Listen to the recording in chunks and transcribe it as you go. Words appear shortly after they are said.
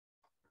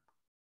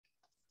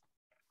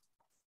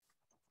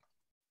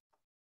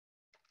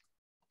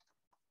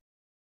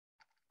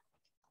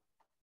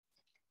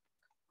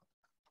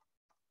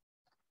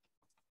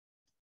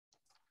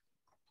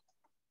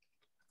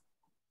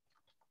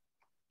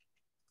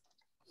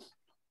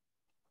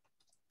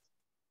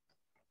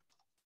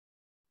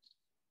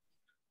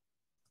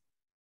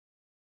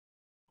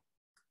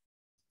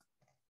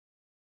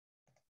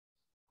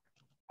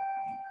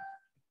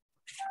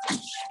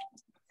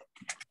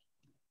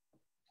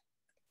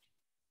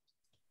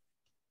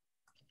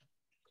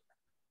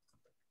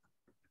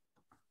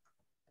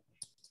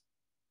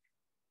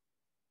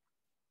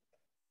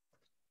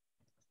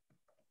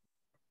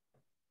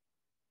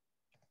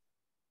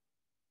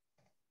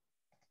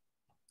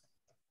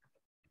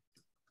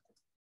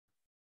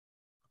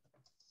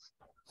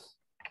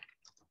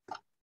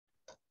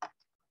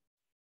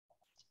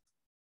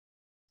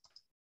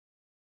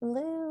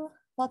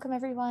Welcome,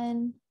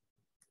 everyone.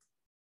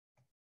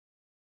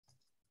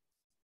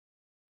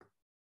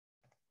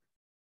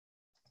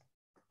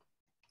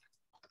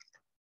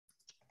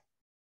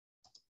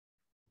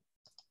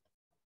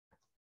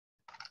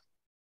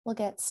 We'll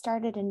get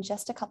started in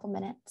just a couple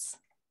minutes.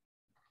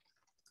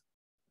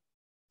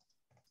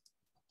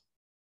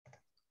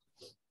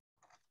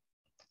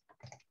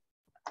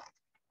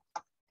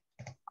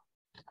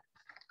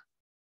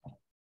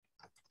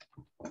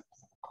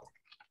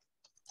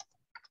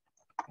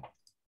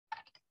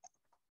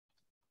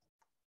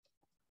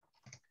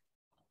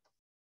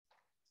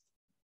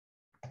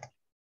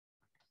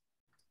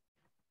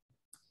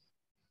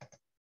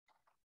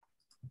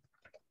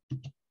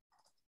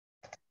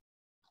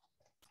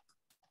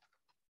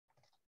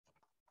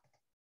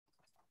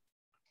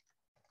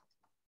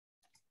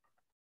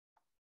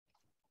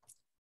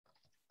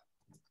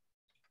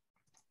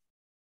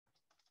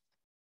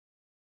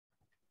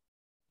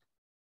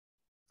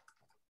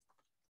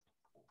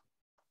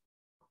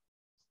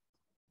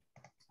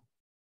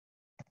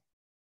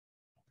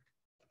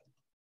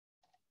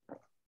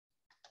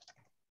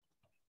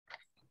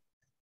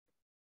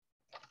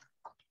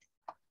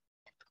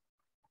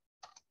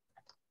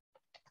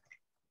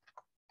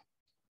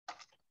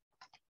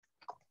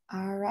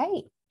 All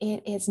right,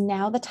 it is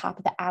now the top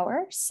of the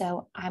hour,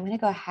 so I'm going to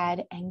go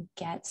ahead and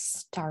get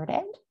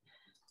started.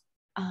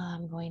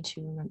 I'm going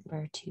to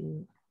remember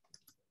to,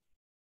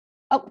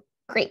 oh,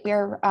 great,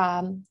 we're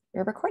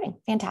recording,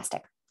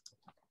 fantastic.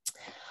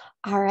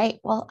 All right,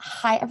 well,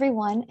 hi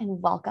everyone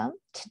and welcome.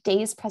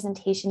 Today's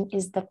presentation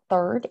is the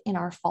third in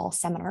our fall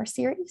seminar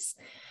series.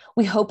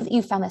 We hope that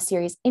you found this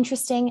series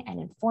interesting and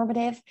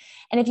informative.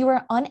 And if you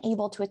were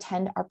unable to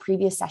attend our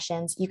previous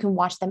sessions, you can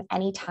watch them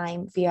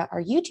anytime via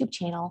our YouTube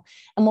channel,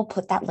 and we'll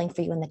put that link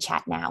for you in the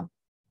chat now.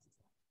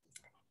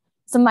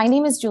 So my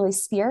name is Julie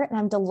Spear, and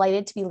I'm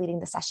delighted to be leading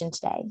the session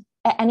today.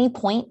 At any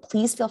point,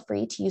 please feel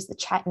free to use the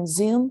chat in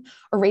Zoom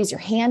or raise your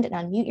hand and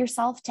unmute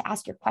yourself to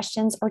ask your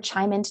questions or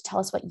chime in to tell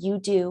us what you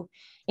do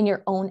in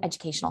your own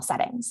educational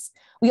settings.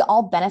 We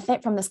all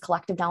benefit from this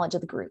collective knowledge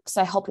of the group,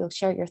 so I hope you'll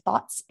share your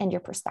thoughts and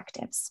your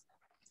perspectives.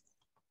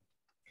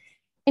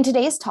 In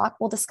today's talk,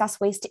 we'll discuss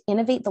ways to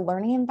innovate the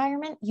learning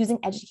environment using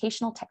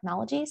educational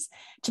technologies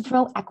to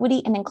promote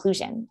equity and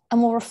inclusion,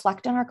 and we'll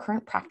reflect on our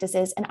current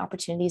practices and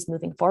opportunities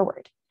moving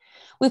forward.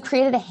 We've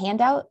created a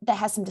handout that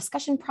has some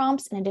discussion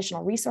prompts and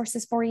additional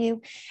resources for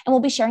you, and we'll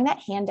be sharing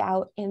that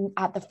handout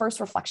at the first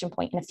reflection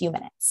point in a few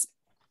minutes.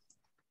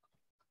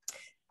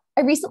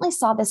 I recently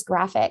saw this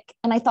graphic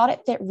and I thought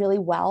it fit really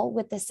well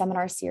with this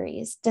seminar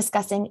series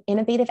discussing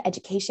innovative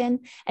education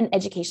and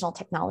educational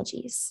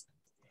technologies.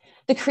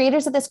 The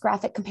creators of this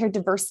graphic compared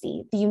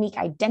diversity, the unique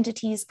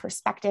identities,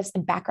 perspectives,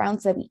 and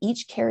backgrounds that we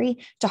each carry,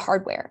 to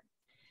hardware.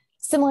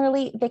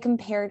 Similarly, they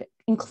compared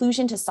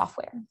inclusion to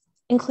software.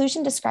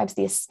 Inclusion describes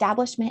the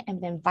establishment of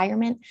an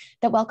environment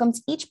that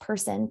welcomes each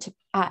person to,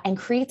 and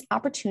creates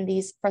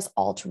opportunities for us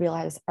all to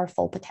realize our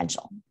full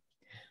potential.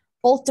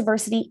 Both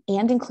diversity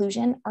and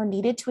inclusion are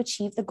needed to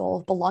achieve the goal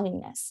of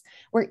belongingness,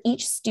 where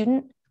each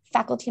student,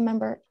 faculty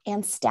member,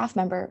 and staff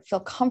member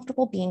feel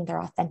comfortable being their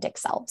authentic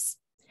selves.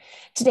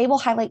 Today, we'll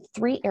highlight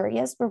 3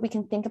 areas where we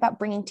can think about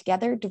bringing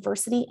together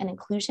diversity and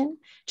inclusion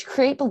to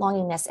create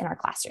belongingness in our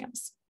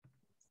classrooms.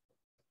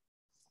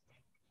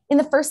 In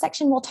the first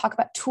section, we'll talk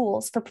about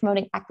tools for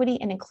promoting equity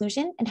and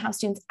inclusion and how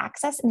students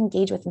access and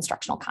engage with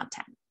instructional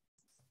content.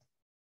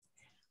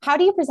 How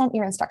do you present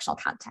your instructional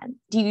content?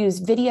 Do you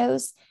use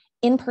videos,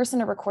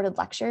 in-person or recorded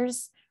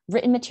lectures,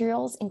 written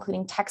materials,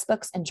 including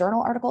textbooks and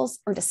journal articles,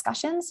 or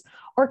discussions,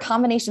 or a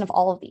combination of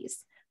all of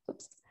these?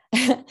 Oops.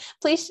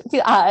 Please,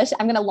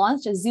 I'm going to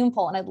launch a Zoom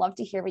poll, and I'd love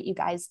to hear what you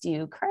guys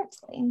do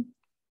currently.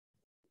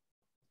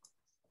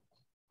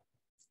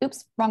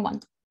 Oops, wrong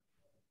one.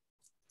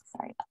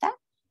 Sorry about that.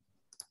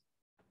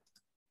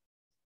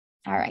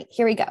 All right,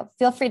 here we go.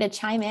 Feel free to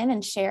chime in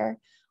and share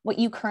what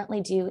you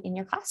currently do in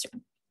your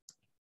classroom.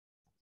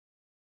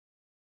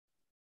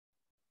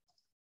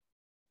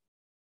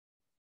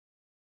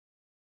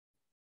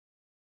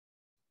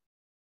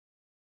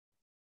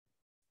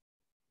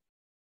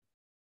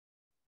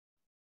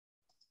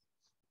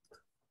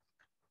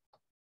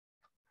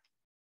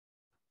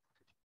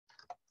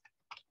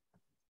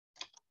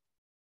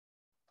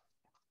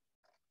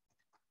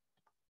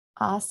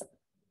 Awesome.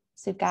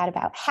 So we've got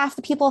about half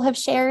the people have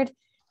shared.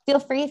 Feel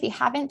free, if you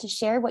haven't, to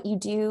share what you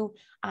do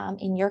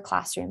in your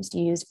classrooms. Do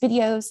you use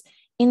videos,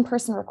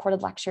 in-person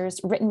recorded lectures,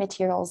 written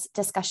materials,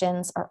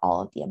 discussions, or all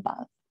of the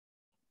above?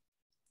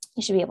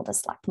 You should be able to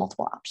select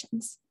multiple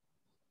options.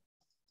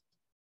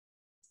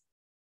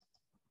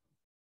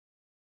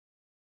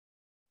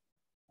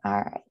 All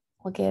right,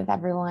 we'll give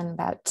everyone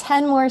about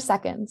 10 more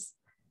seconds.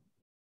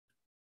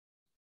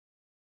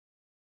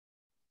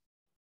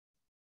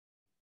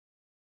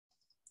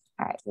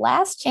 All right,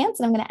 last chance,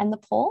 and I'm going to end the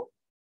poll.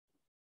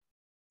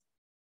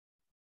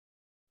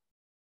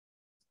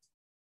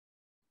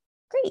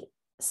 Great.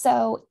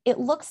 So it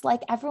looks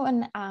like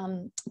everyone,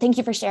 thank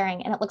you for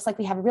sharing. And it looks like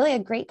we have really a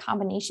great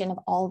combination of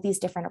all of these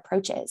different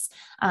approaches.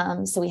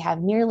 So we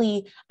have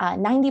nearly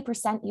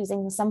 90%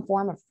 using some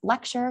form of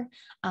lecture,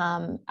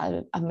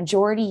 a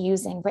majority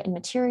using written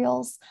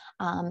materials,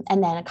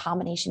 and then a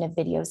combination of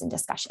videos and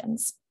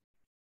discussions.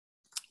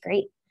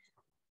 Great.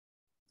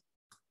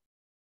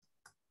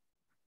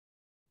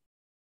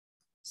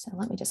 So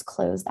let me just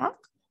close that.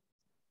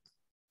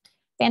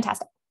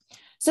 Fantastic.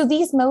 So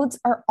these modes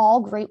are all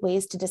great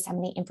ways to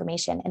disseminate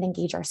information and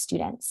engage our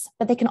students,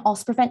 but they can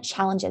also prevent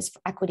challenges for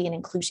equity and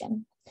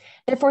inclusion.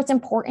 Therefore, it's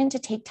important to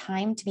take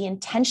time to be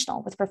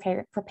intentional with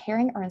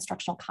preparing our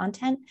instructional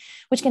content,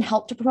 which can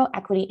help to promote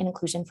equity and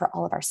inclusion for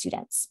all of our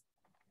students.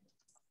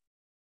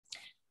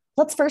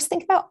 Let's first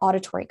think about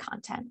auditory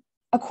content.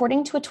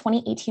 According to a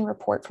 2018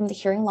 report from the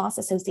Hearing Loss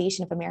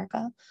Association of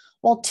America,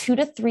 while 2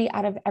 to 3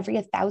 out of every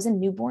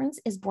 1,000 newborns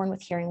is born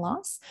with hearing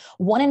loss,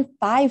 1 in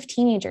 5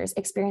 teenagers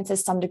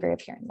experiences some degree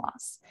of hearing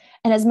loss.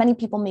 And as many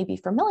people may be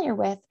familiar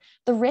with,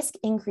 the risk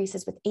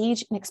increases with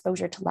age and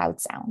exposure to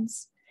loud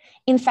sounds.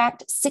 In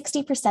fact,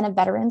 60% of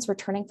veterans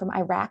returning from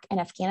Iraq and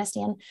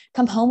Afghanistan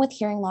come home with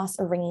hearing loss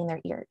or ringing in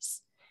their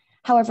ears.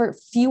 However,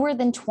 fewer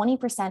than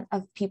 20%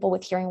 of people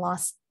with hearing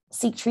loss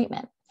seek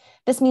treatment.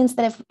 This means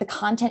that if the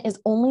content is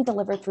only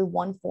delivered through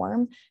one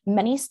form,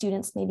 many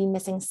students may be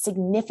missing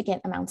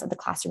significant amounts of the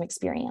classroom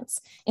experience,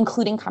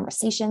 including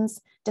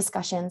conversations,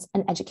 discussions,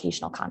 and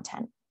educational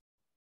content.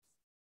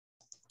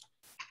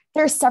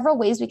 There are several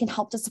ways we can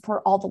help to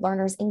support all the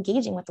learners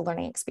engaging with the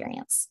learning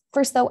experience.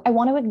 First, though, I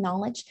want to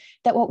acknowledge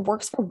that what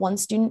works for one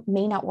student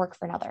may not work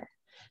for another.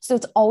 So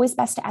it's always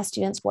best to ask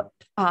students what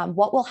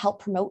will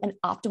help promote an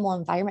optimal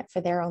environment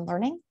for their own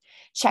learning.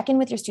 Check in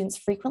with your students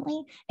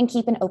frequently and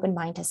keep an open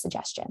mind to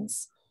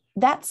suggestions.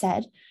 That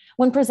said,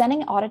 when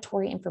presenting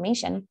auditory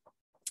information,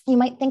 you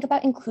might think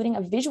about including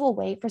a visual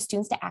way for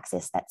students to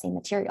access that same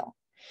material.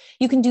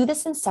 You can do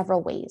this in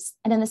several ways.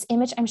 And in this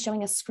image, I'm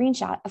showing a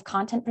screenshot of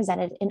content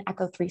presented in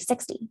Echo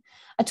 360,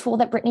 a tool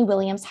that Brittany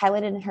Williams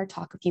highlighted in her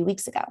talk a few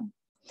weeks ago.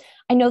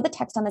 I know the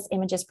text on this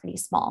image is pretty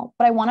small,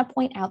 but I want to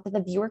point out that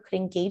the viewer could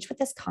engage with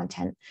this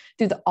content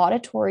through the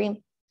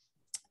auditory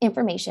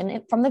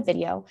information from the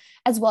video,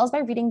 as well as by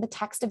reading the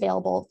text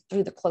available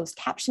through the closed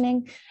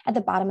captioning at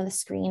the bottom of the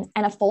screen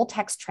and a full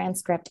text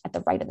transcript at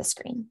the right of the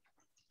screen.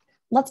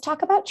 Let's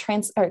talk about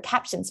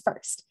captions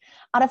first.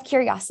 Out of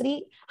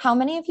curiosity, how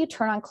many of you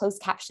turn on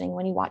closed captioning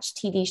when you watch a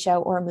TV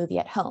show or a movie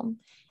at home?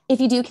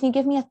 If you do, can you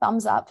give me a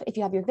thumbs up if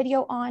you have your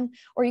video on,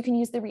 or you can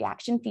use the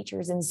reaction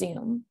features in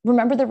Zoom.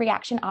 Remember, the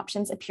reaction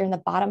options appear in the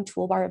bottom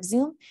toolbar of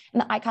Zoom,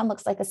 and the icon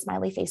looks like a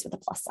smiley face with a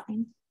plus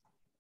sign.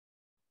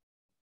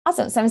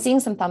 Awesome. So I'm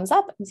seeing some thumbs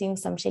up. I'm seeing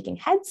some shaking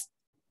heads.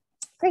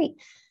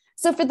 Great.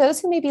 So for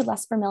those who may be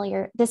less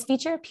familiar, this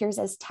feature appears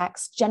as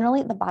text generally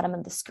at the bottom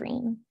of the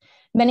screen.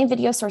 Many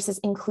video sources,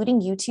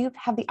 including YouTube,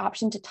 have the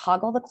option to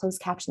toggle the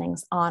closed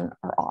captionings on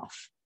or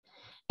off.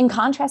 In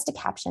contrast to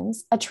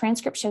captions, a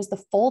transcript shows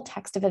the full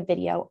text of a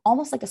video,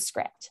 almost like a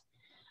script.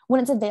 When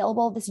it's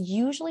available, this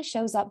usually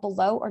shows up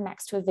below or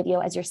next to a video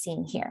as you're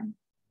seeing here.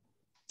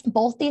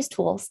 Both these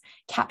tools,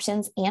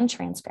 captions and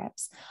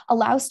transcripts,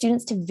 allow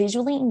students to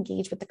visually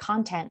engage with the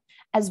content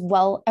as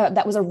well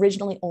that was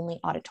originally only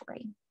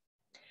auditory.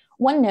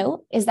 One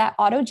note is that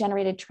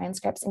auto-generated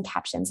transcripts and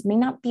captions may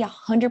not be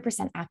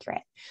 100%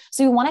 accurate.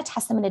 So you want to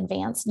test them in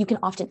advance. You can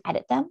often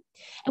edit them,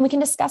 and we can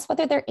discuss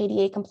whether they're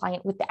ADA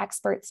compliant with the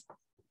experts,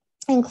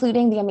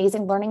 including the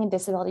amazing Learning and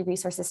Disability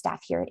Resources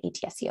staff here at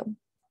ATSU.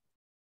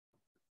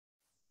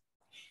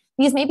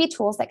 These may be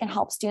tools that can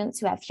help students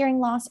who have hearing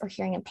loss or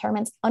hearing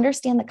impairments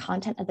understand the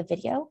content of the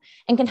video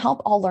and can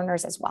help all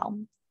learners as well.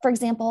 For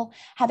example,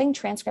 having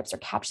transcripts or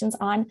captions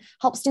on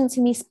helps students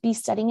who may be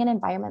studying in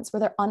environments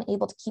where they're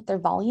unable to keep their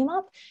volume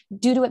up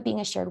due to it being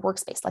a shared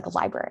workspace like a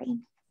library.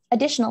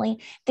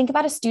 Additionally, think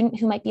about a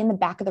student who might be in the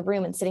back of the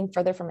room and sitting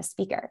further from a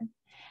speaker.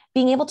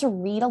 Being able to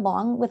read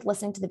along with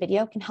listening to the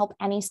video can help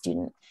any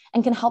student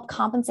and can help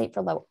compensate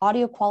for low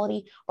audio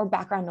quality or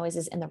background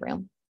noises in the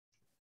room.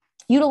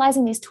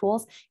 Utilizing these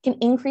tools can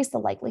increase the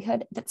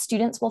likelihood that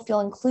students will feel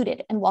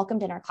included and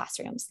welcomed in our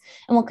classrooms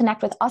and will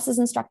connect with us as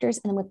instructors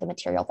and with the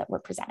material that we're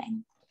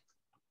presenting.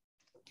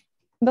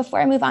 Before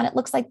I move on, it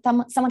looks like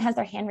someone has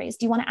their hand raised.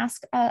 Do you want to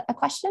ask a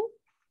question?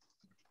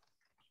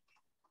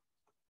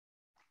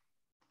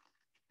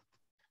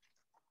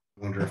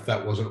 I wonder if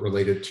that wasn't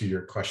related to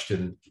your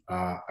question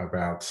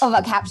about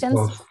captions?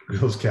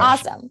 Those captions.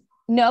 Awesome.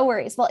 No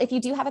worries. Well, if you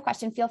do have a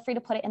question, feel free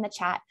to put it in the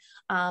chat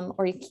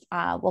or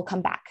we'll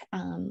come back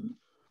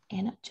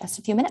in just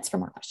a few minutes for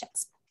more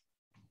questions.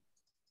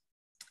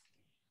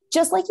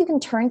 Just like you can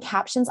turn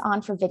captions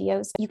on for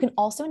videos, you can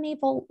also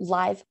enable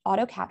live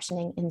auto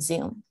captioning in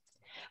Zoom.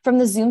 From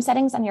the Zoom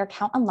settings on your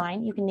account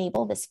online, you can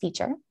enable this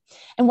feature.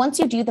 And once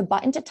you do, the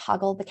button to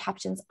toggle the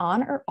captions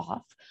on or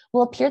off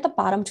will appear at the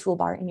bottom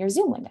toolbar in your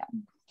Zoom window.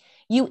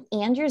 You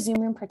and your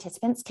Zoom room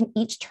participants can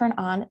each turn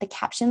on the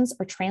captions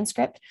or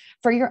transcript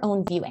for your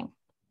own viewing.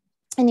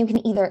 And you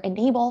can either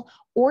enable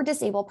or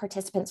disable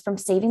participants from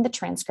saving the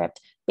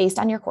transcript based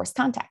on your course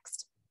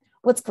context.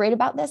 What's great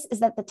about this is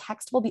that the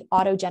text will be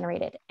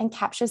auto-generated and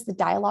captures the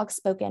dialogue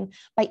spoken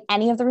by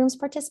any of the room's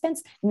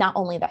participants, not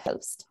only the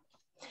host.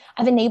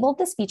 I've enabled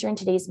this feature in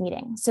today's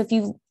meeting, so if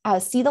you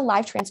see the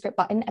live transcript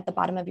button at the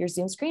bottom of your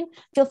Zoom screen,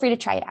 feel free to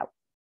try it out.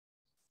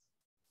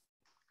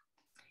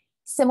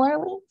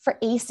 Similarly, for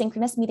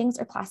asynchronous meetings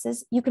or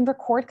classes, you can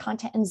record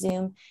content in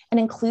Zoom and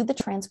include the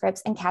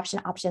transcripts and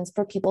caption options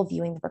for people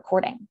viewing the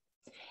recording.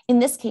 In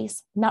this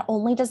case, not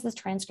only does the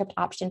transcript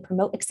option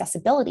promote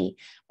accessibility,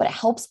 but it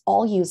helps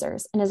all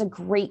users and is a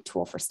great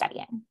tool for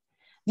studying.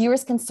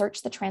 Viewers can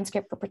search the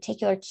transcript for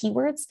particular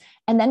keywords,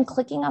 and then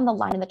clicking on the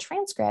line in the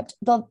transcript,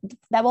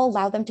 that will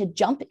allow them to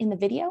jump in the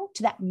video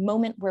to that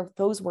moment where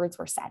those words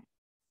were said.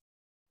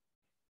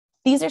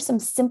 These are some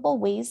simple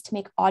ways to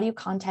make audio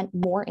content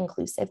more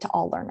inclusive to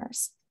all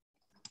learners.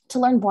 To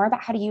learn more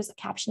about how to use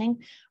captioning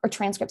or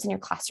transcripts in your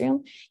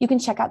classroom, you can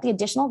check out the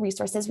additional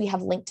resources we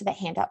have linked to the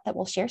handout that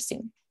we'll share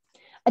soon.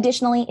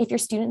 Additionally, if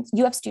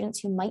you have students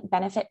who might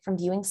benefit from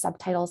viewing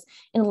subtitles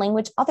in a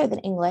language other than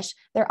English,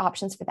 there are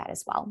options for that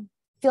as well.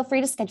 Feel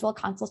free to schedule a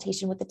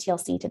consultation with the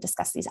TLC to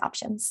discuss these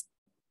options.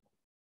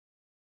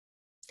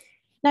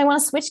 Now I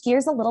want to switch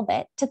gears a little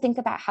bit to think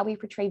about how we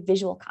portray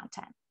visual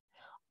content.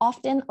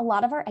 Often, a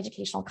lot of our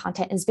educational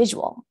content is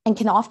visual and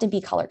can often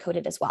be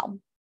color-coded as well.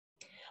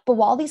 But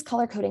while these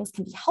color codings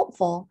can be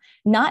helpful,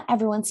 not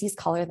everyone sees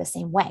color the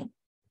same way.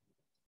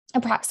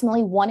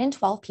 Approximately 1 in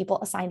 12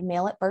 people assigned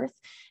male at birth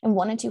and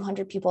 1 in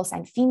 200 people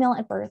assigned female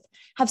at birth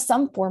have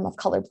some form of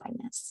color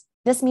blindness.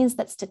 This means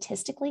that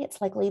statistically,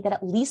 it's likely that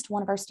at least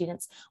one of our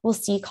students will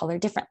see color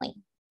differently.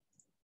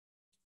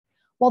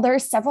 While there are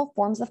several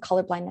forms of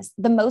color blindness,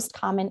 the most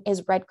common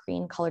is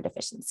red-green color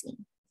deficiency.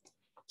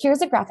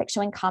 Here's a graphic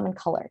showing common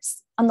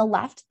colors. On the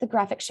left, the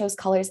graphic shows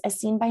colors as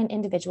seen by an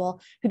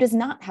individual who does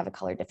not have a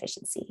color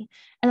deficiency.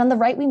 And on the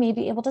right, we may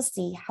be able to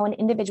see how an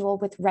individual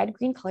with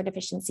red-green color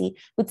deficiency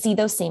would see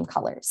those same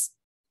colors.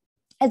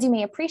 As you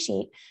may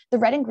appreciate, the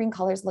red and green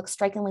colors look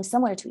strikingly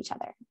similar to each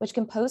other, which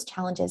can pose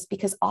challenges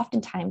because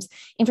oftentimes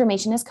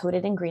information is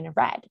coded in green and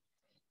red.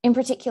 In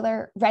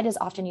particular, red is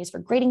often used for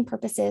grading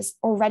purposes,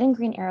 or red and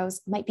green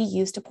arrows might be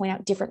used to point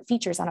out different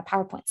features on a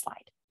PowerPoint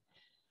slide.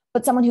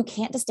 But someone who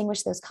can't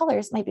distinguish those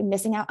colors might be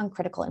missing out on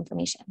critical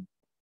information.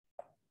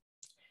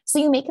 So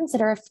you may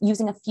consider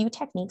using a few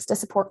techniques to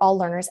support all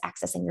learners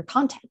accessing your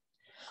content.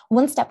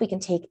 One step we can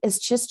take is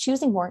just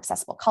choosing more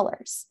accessible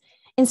colors.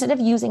 Instead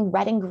of using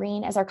red and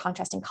green as our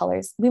contrasting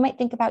colors, we might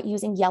think about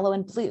using yellow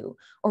and blue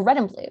or red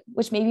and blue,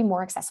 which may be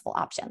more accessible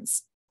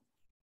options.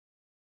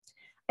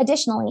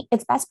 Additionally,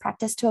 it's best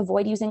practice to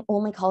avoid using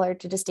only color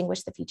to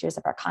distinguish the features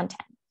of our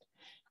content.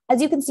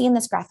 As you can see in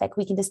this graphic,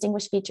 we can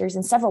distinguish features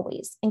in several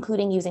ways,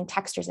 including using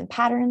textures and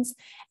patterns,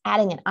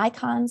 adding in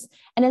icons,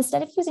 and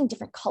instead of using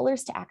different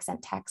colors to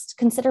accent text,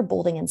 consider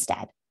bolding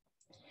instead.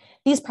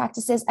 These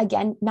practices,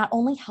 again, not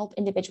only help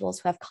individuals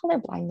who have color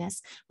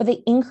blindness, but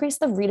they increase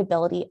the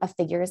readability of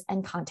figures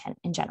and content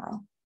in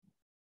general.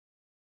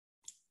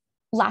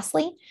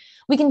 Lastly,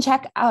 we can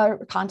check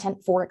our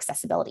content for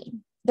accessibility.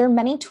 There are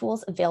many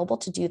tools available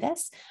to do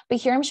this, but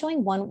here I'm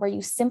showing one where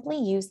you simply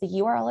use the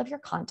URL of your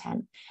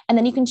content, and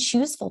then you can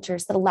choose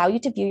filters that allow you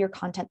to view your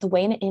content the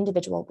way an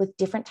individual with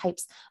different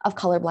types of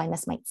color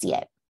blindness might see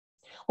it.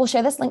 We'll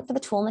share this link for the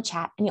tool in the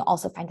chat, and you'll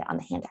also find it on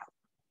the handout.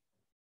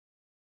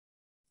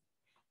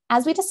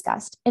 As we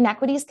discussed,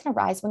 inequities can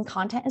arise when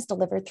content is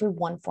delivered through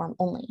one form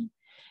only.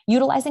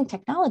 Utilizing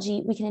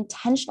technology, we can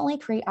intentionally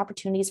create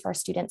opportunities for our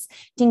students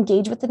to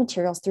engage with the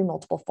materials through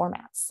multiple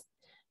formats.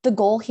 The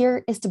goal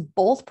here is to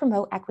both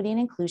promote equity and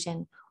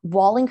inclusion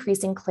while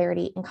increasing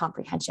clarity and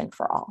comprehension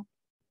for all.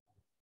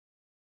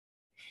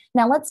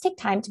 Now let's take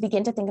time to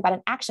begin to think about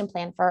an action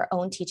plan for our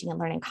own teaching and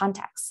learning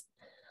context.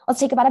 Let's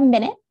take about a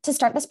minute to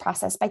start this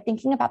process by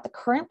thinking about the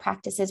current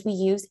practices we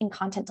use in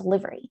content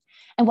delivery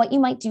and what we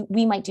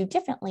might do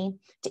differently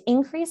to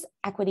increase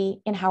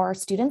equity in how our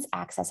students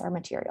access our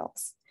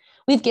materials.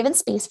 We've given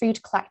space for you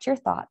to collect your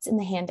thoughts in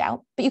the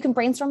handout, but you can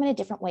brainstorm in a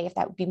different way if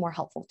that would be more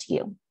helpful to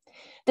you.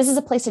 This is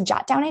a place to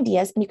jot down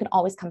ideas, and you can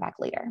always come back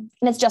later.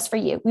 And it's just for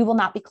you. We will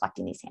not be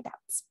collecting these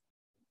handouts.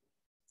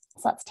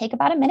 So let's take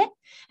about a minute,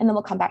 and then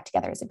we'll come back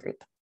together as a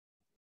group.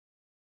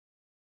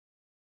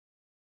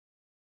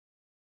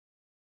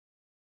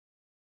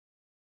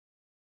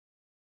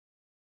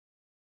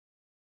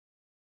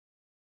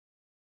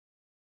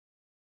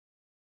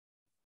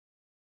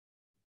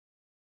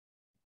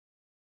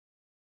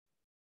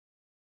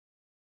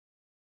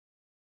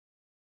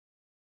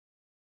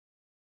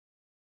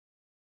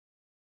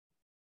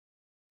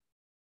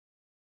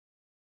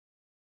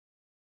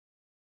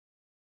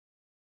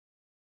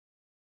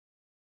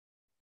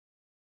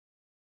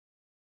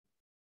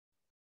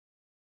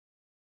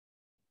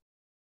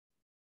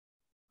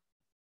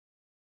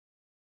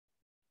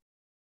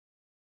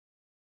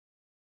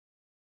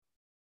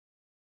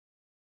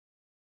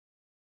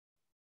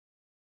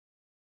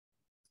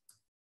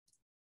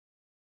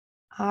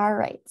 All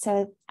right,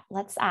 so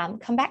let's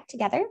come back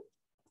together,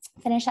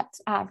 finish up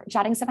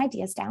jotting some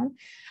ideas down.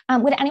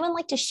 Would anyone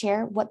like to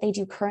share what they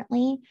do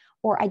currently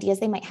or ideas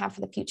they might have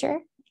for the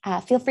future?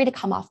 feel free to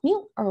come off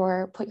mute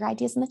or put your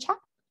ideas in the chat.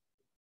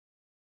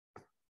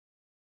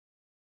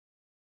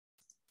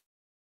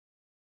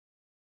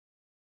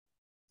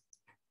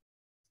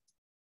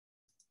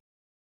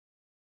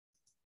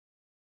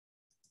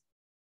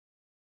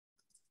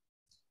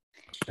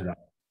 And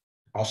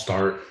I'll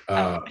start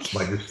by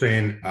just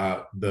saying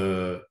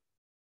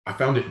I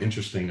found it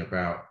interesting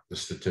about the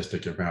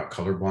statistic about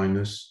color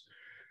blindness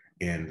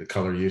and the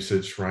color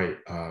usage, right?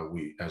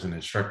 We, as an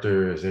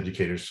instructor, as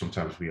educators,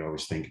 sometimes we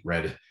always think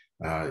red,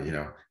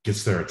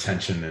 gets their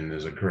attention and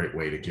is a great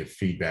way to give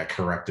feedback,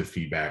 corrective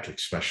feedback,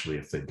 especially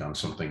if they've done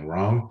something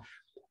wrong.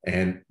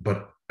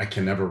 But I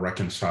can never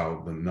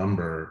reconcile the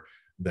number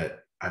that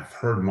I've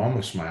heard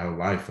almost my whole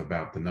life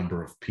about the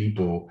number of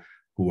people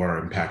who are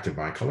impacted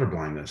by color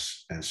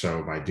blindness. And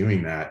so by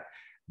doing that,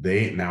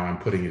 now I'm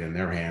putting it in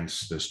their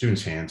hands, the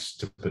students' hands,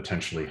 to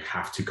potentially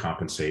have to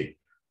compensate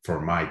for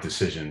my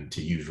decision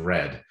to use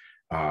red.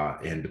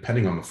 And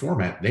depending on the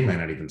format, they might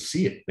not even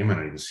see it. They might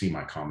not even see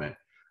my comment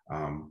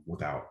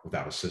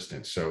without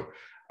assistance. So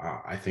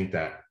I think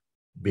that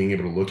being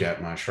able to look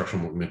at my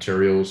instructional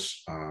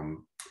materials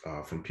from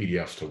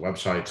PDFs to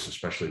websites,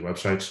 especially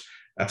websites,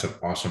 that's an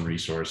awesome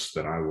resource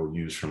that I will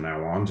use from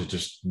now on to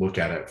just look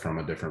at it from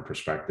a different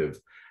perspective.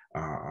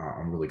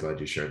 I'm really glad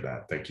you shared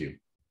that. Thank you.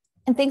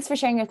 And thanks for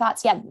sharing your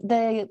thoughts. Yeah,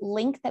 the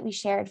link that we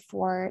shared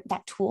for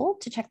that tool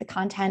to check the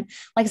content,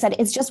 like I said,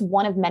 it's just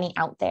one of many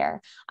out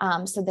there.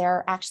 So there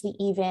are actually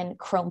even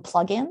Chrome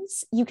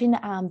plugins you can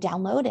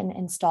download and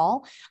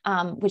install,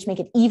 which make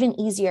it even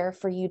easier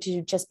for you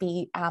to just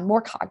be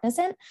more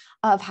cognizant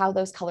of how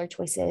those color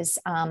choices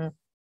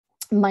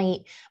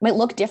might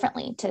look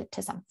differently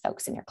to some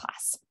folks in your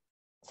class.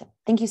 So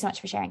thank you so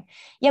much for sharing.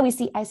 Yeah,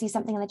 I see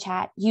something in the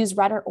chat. Use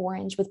red or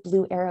orange with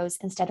blue arrows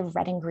instead of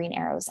red and green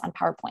arrows on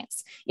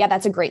PowerPoints. Yeah,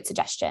 that's a great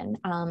suggestion.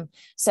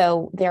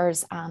 So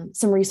there's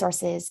some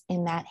resources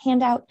in that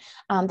handout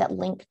that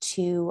link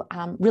to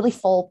really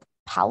full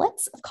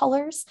palettes of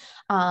colors,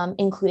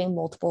 including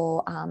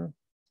multiple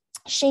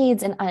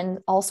shades and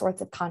all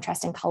sorts of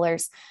contrasting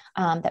colors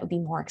that would be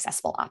more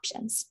accessible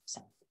options.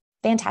 So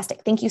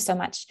fantastic. Thank you so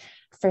much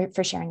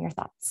for sharing your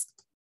thoughts.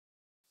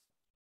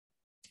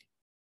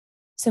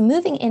 So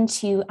moving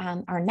into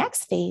our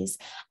next phase,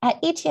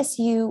 at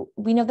ETSU,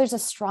 we know there's a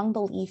strong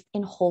belief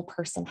in whole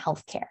person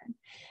healthcare.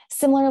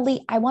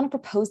 Similarly, I want to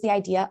propose the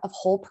idea of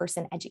whole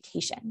person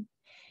education.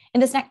 In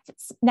this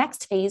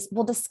next phase,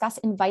 we'll discuss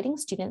inviting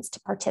students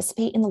to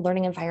participate in the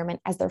learning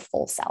environment as their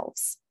full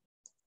selves.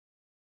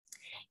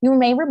 You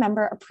may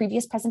remember a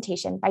previous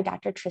presentation by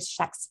Dr. Trish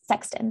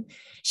Sexton.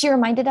 She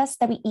reminded us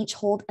that we each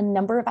hold a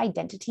number of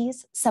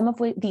identities. Some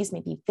of these may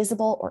be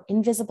visible or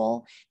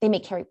invisible. They may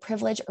carry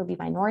privilege or be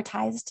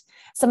minoritized.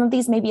 Some of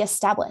these may be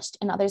established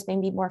and others may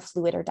be more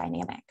fluid or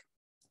dynamic.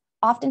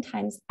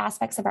 Oftentimes,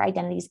 aspects of our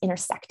identities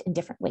intersect in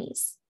different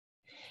ways.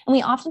 And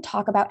we often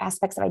talk about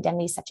aspects of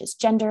identity such as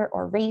gender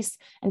or race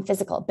and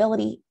physical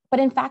ability, but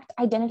in fact,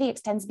 identity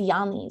extends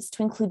beyond these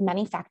to include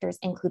many factors,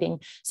 including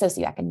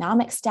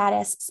socioeconomic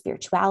status,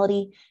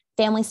 spirituality,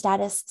 family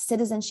status,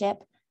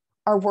 citizenship,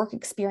 our work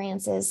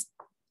experiences,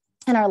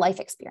 and our life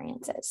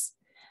experiences.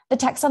 The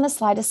text on the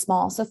slide is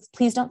small, so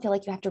please don't feel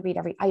like you have to read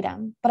every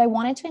item, but I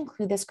wanted to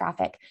include this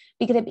graphic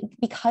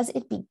because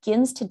it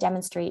begins to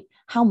demonstrate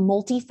how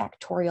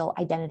multifactorial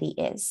identity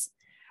is.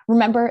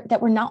 Remember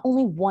that we're not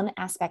only one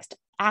aspect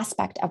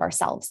of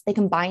ourselves, they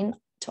combine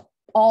to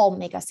all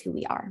make us who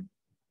we are.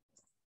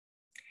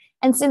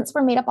 And since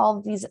we're made up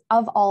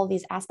of all of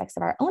these aspects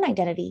of our own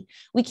identity,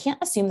 we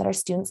can't assume that our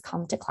students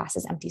come to class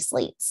as empty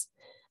slates.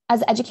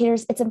 As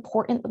educators, it's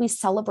important that we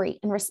celebrate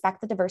and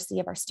respect the diversity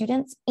of our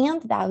students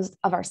and those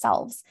of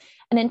ourselves,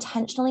 and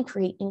intentionally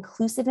create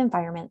inclusive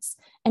environments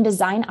and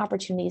design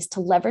opportunities to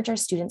leverage our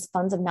students'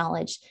 funds of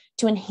knowledge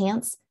to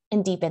enhance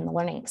and deepen the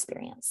learning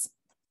experience.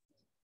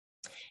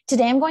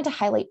 Today, I'm going to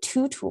highlight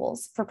two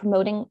tools for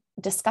promoting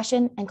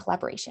discussion and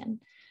collaboration,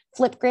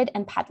 Flipgrid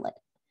and Padlet.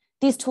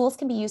 These tools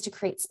can be used to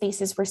create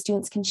spaces where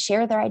students can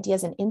share their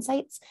ideas and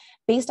insights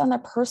based on their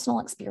personal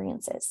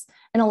experiences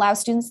and allow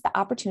students the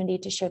opportunity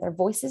to share their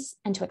voices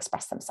and to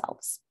express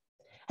themselves.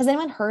 Has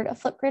anyone heard of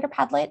Flipgrid or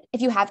Padlet?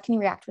 If you have, can you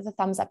react with a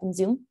thumbs up in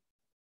Zoom?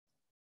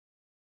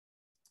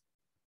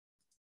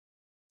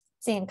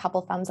 Seeing a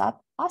couple thumbs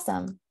up,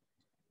 awesome.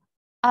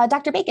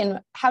 Dr.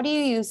 Bacon, how do you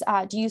use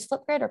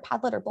Flipgrid or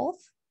Padlet or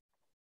both?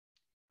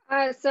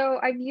 So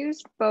I've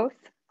used both.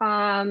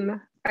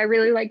 I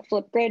really like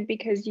Flipgrid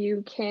because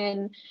you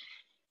can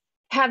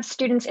have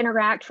students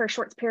interact for a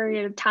short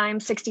period of time,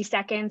 60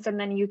 seconds, and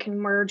then you can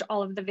merge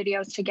all of the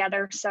videos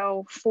together.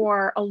 So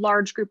for a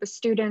large group of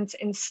students,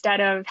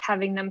 instead of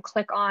having them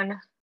click on,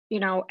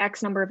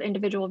 X number of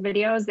individual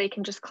videos, they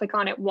can just click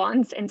on it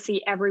once and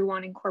see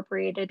everyone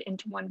incorporated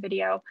into one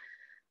video.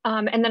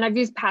 And then I've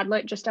used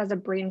Padlet just as a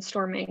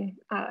brainstorming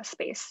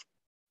space.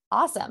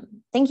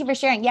 Awesome. Thank you for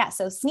sharing. Yeah,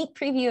 so sneak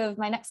preview of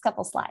my next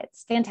couple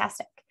slides.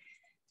 Fantastic.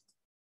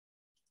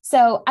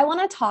 So I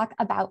want to talk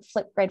about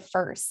Flipgrid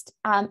first.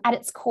 At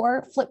its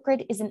core,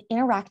 Flipgrid is an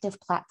interactive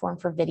platform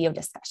for video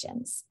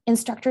discussions.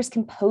 Instructors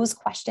can pose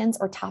questions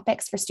or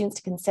topics for students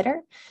to consider.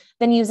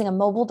 Then using a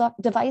mobile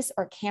device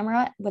or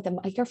camera with a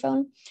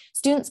microphone,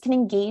 students can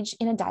engage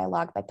in a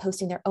dialogue by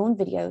posting their own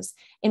videos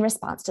in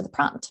response to the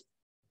prompt.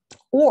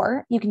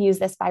 Or you can use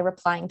this by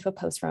replying to a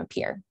post from a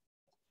peer.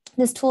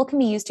 This tool can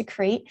be used to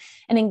create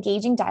an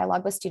engaging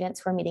dialogue with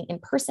students who are meeting in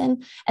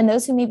person and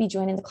those who may be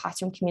joining the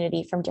classroom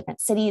community from different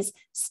cities,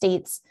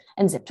 states,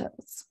 and zip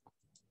codes.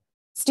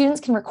 Students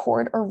can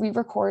record or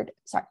re-record,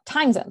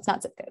 time zones,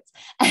 not zip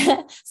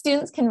codes.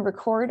 Students can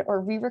record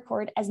or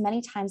re-record as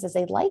many times as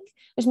they'd like,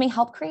 which may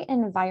help create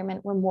an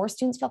environment where more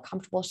students feel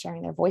comfortable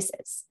sharing their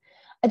voices.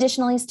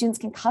 Additionally, students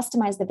can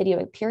customize the video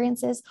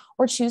appearances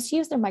or choose to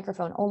use their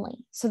microphone only.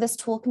 So this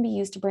tool can be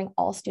used to bring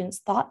all students'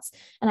 thoughts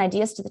and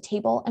ideas to the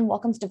table and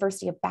welcomes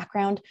diversity of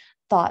background,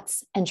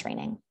 thoughts, and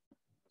training.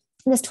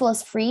 This tool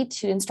is free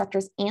to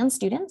instructors and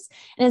students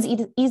and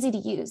is easy to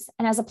use.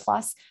 And as a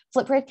plus,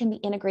 Flipgrid can be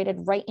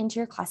integrated right into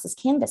your class's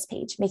Canvas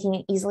page, making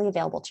it easily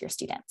available to your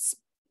students.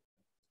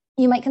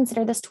 You might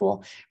consider this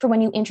tool for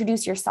when you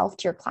introduce yourself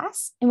to your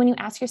class and when you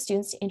ask your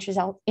students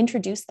to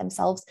introduce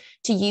themselves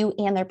to you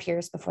and their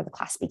peers before the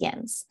class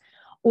begins.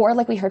 Or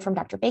like we heard from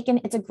Dr. Bacon,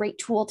 it's a great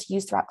tool to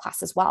use throughout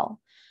class as well.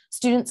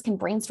 Students can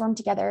brainstorm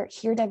together,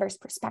 hear diverse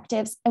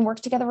perspectives, and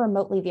work together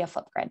remotely via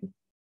Flipgrid.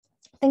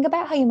 Think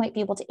about how you might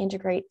be able to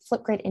integrate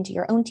Flipgrid into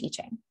your own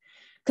teaching.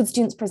 Could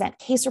students present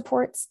case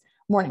reports,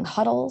 morning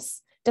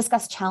huddles,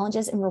 discuss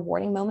challenges and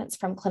rewarding moments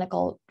from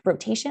clinical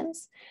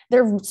rotations?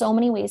 There are so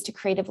many ways to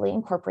creatively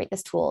incorporate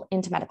this tool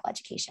into medical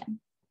education.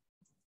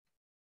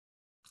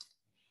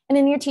 And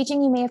in your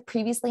teaching, you may have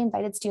previously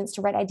invited students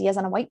to write ideas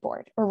on a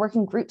whiteboard or work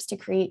in groups to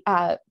create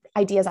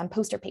ideas on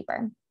poster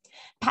paper.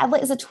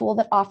 Padlet is a tool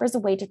that offers a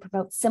way to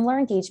promote similar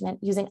engagement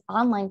using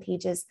online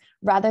pages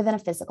rather than a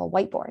physical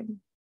whiteboard.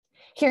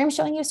 Here I'm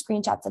showing you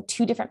screenshots of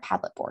two different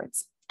Padlet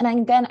boards. And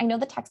again, I know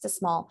the text is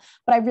small,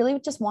 but I really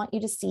just want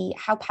you to see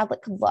how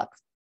Padlet could look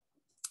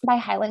by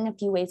highlighting a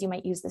few ways you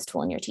might use this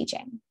tool in your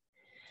teaching.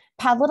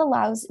 Padlet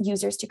allows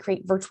users to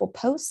create virtual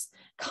posts,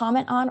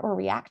 comment on or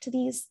react to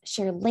these,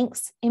 share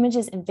links,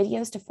 images, and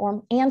videos to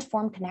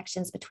form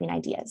connections between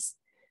ideas.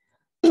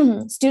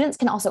 Students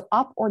can also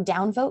up or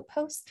downvote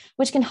posts,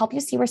 which can help you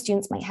see where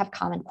students might have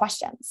common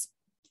questions.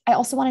 I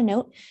also want to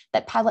note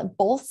that Padlet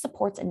both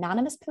supports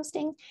anonymous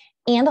posting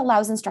and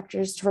allows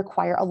instructors to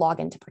require a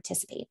login to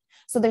participate.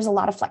 So there's a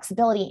lot of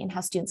flexibility in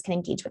how students can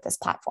engage with this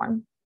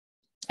platform.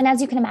 And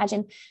as you can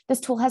imagine, this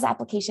tool has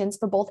applications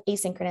for both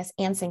asynchronous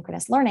and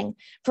synchronous learning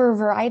for a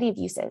variety of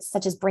uses,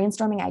 such as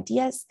brainstorming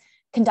ideas,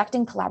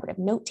 conducting collaborative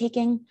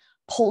note-taking,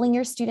 polling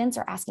your students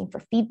or asking for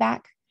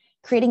feedback,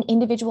 creating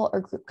individual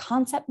or group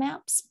concept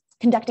maps,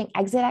 conducting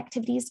exit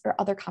activities or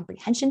other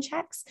comprehension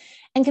checks,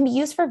 and can be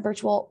used for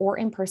virtual or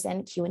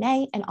in-person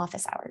Q&A and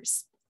office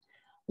hours.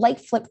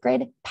 Like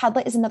Flipgrid,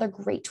 Padlet is another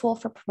great tool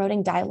for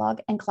promoting dialogue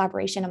and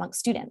collaboration among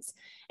students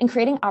and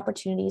creating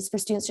opportunities for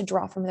students to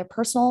draw from their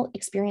personal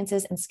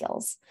experiences and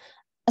skills,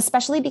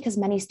 especially because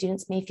many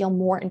students may feel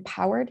more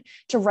empowered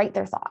to write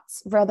their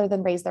thoughts rather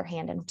than raise their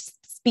hand and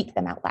speak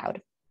them out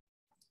loud.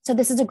 So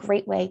this is a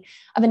great way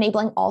of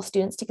enabling all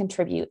students to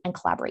contribute and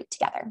collaborate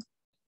together.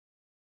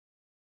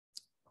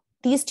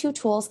 These two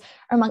tools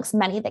are amongst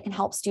many that can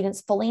help students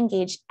fully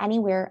engage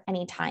anywhere,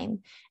 anytime,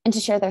 and to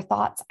share their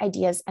thoughts,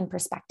 ideas, and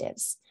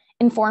perspectives,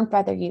 informed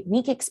by their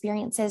unique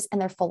experiences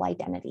and their full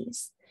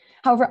identities.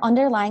 However,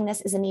 underlying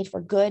this is a need for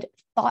good,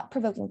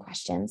 thought-provoking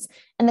questions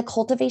and the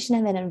cultivation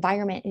of an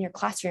environment in your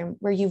classroom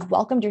where you've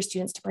welcomed your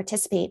students to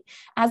participate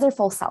as their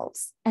full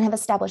selves and have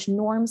established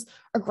norms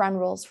or ground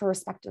rules for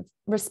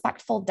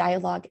respectful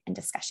dialogue and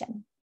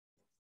discussion.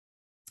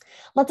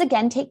 Let's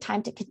again take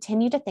time to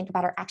continue to think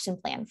about our action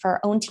plan for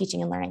our own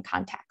teaching and learning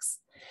contexts.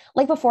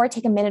 Like before,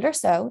 take a minute or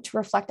so to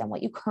reflect on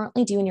what you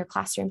currently do in your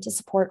classroom to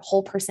support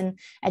whole person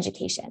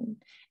education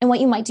and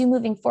what you might do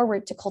moving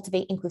forward to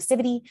cultivate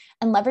inclusivity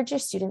and leverage your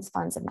students'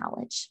 funds of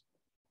knowledge.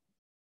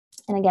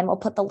 And again, we'll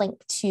put the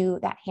link to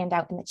that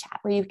handout in the chat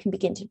where you can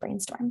begin to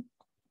brainstorm.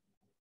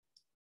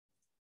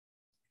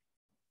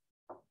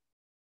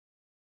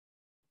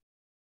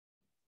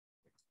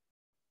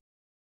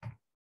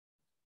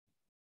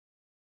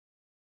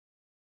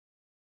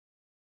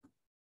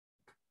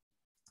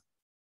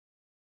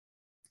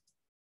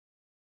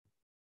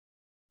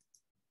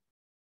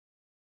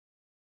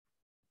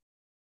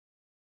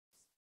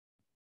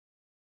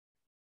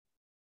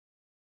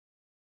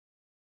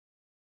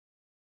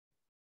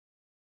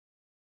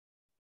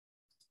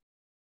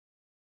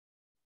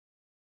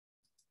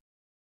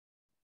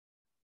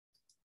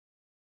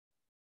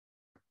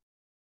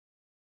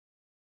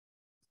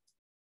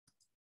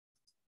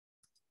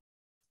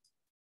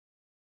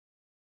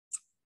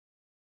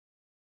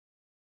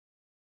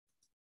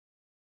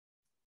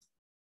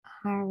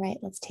 All right,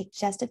 let's take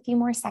just a few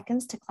more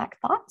seconds to collect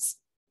thoughts.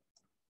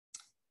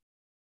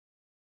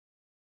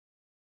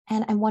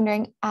 And I'm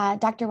wondering,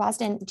 Dr.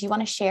 Wasden, do you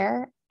want to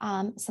share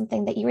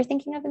something that you were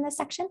thinking of in this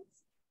section?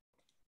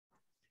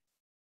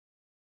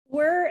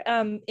 We're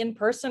in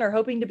person or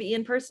hoping to be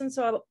in person.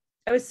 So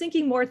I was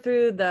thinking more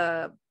through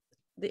the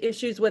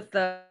issues with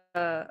the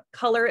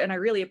color, and I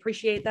really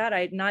appreciate that. I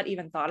had not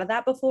even thought of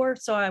that before.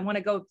 So I want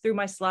to go through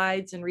my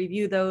slides and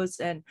review those.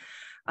 And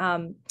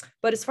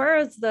but as far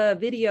as the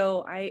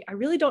video, I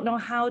really don't know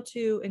how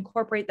to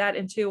incorporate that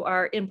into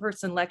our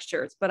in-person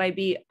lectures, but I'd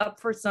be up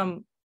for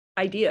some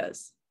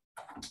ideas.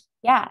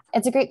 Yeah,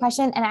 it's a great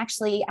question. And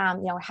actually,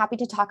 we're happy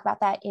to talk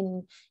about that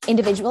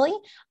individually.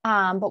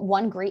 But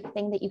one great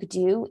thing that you could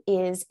do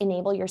is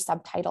enable your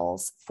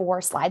subtitles for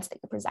slides that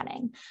you're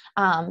presenting.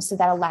 So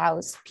that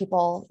allows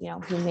people,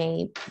 who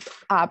may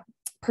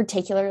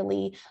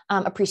particularly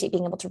appreciate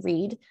being able to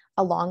read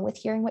along with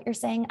hearing what you're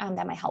saying.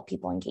 That might help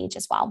people engage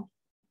as well.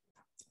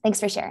 Thanks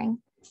for sharing.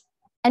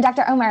 And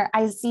Dr. Omar,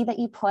 I see that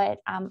you put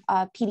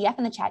a PDF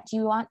in the chat. Do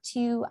you want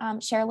to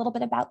share a little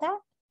bit about that?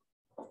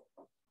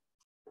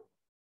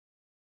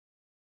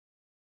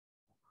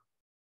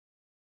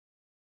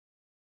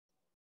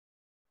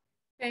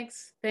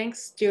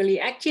 Thanks, Julie.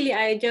 Actually,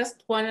 I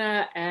just want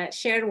to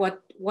share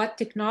what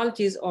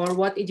technologies or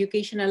what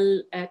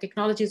educational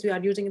technologies we are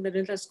using in the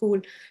dental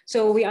school.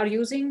 So we are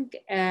using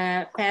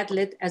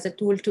Padlet as a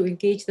tool to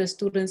engage the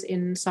students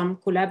in some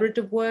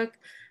collaborative work.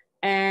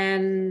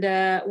 And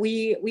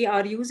we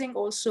are using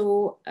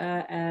also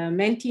a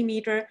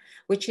Mentimeter,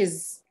 which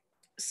is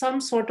some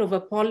sort of a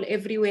poll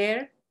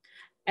everywhere.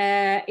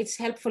 It's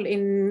helpful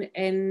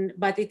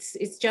but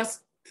it's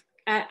just,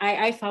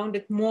 I found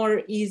it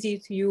more easy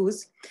to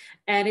use,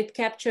 and it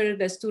captured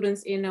the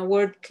students in a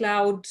word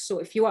cloud. So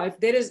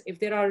if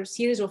there are a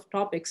series of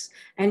topics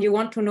and you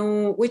want to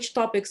know which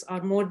topics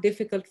are more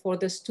difficult for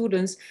the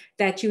students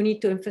that you need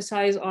to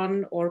emphasize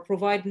on or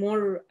provide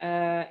more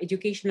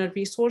educational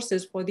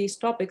resources for these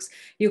topics,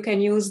 you can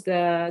use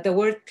the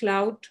word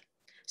cloud.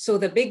 So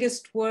the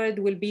biggest word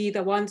will be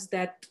the ones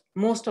that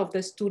most of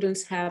the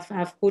students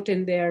have put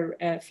in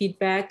their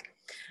feedback.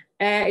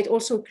 It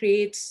also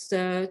creates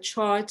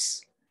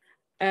charts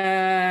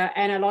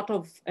and a lot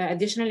of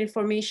additional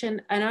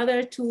information.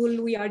 Another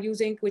tool we are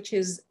using, which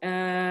is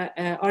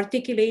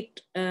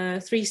Articulate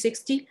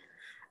 360,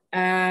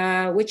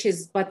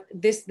 but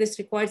this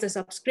requires a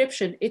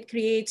subscription. It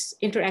creates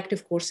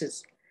interactive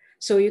courses.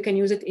 So you can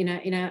use it in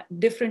a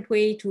different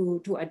way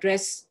to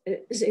address,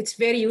 it's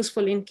very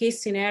useful in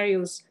case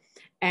scenarios.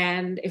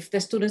 And if the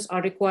students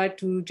are required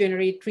to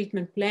generate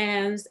treatment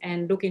plans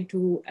and look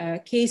into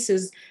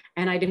cases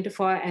and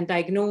identify and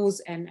diagnose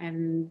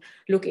and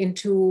look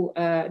into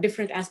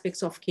different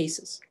aspects of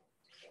cases.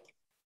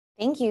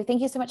 Thank you.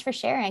 Thank you so much for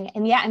sharing.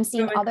 And yeah, I'm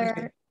seeing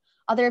other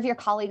of your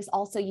colleagues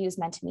also use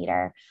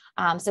Mentimeter.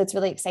 So it's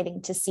really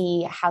exciting to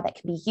see how that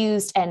can be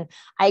used. And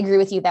I agree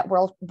with you that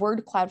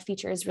word cloud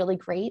feature is really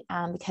great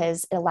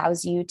because it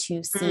allows you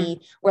to see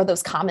where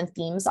those common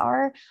themes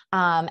are.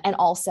 And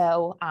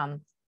also,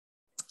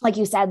 like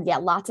you said, yeah,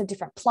 lots of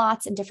different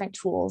plots and different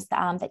tools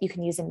that you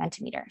can use in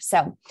Mentimeter.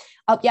 So,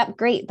 yep,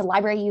 great. The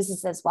library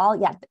uses it as well.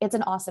 Yeah, it's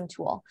an awesome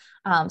tool.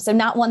 So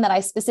not one that I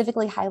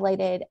specifically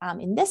highlighted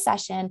in this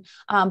session,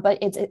 but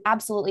it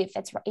absolutely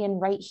fits in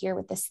right here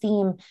with this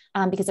theme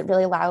because it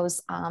really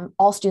allows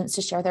all students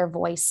to share their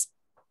voice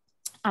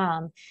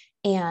and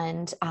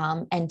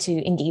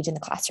to engage in the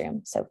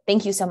classroom. So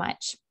thank you so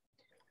much.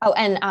 Oh,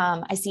 and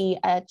I see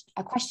a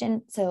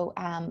question. So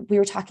we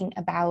were talking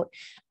about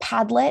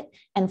Padlet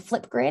and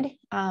Flipgrid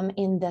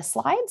in the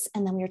slides,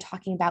 and then we were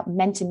talking about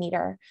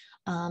Mentimeter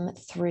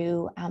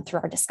through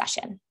our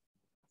discussion.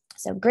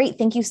 So great,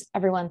 thank you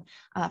everyone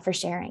for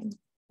sharing.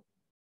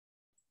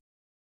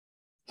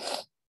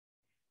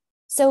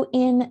 So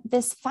in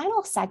this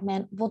final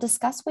segment, we'll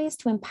discuss ways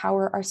to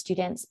empower our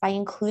students by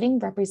including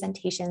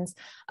representations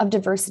of the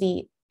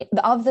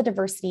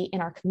diversity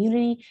in our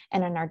community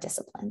and in our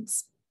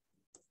disciplines.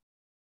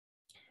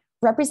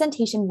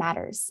 Representation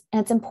matters,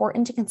 and it's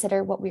important to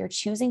consider what we are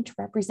choosing to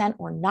represent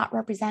or not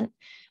represent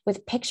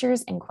with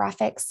pictures and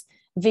graphics,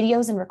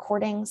 videos and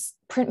recordings,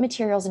 print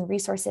materials and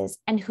resources,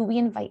 and who we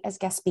invite as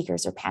guest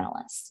speakers or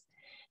panelists.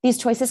 These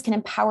choices can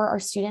empower our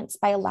students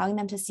by allowing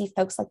them to see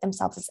folks like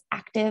themselves as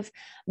active,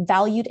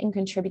 valued, and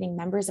contributing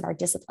members of our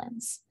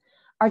disciplines.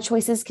 Our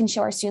choices can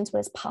show our students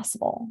what is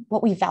possible,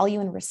 what we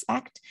value and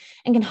respect,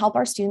 and can help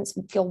our students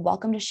feel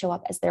welcome to show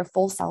up as their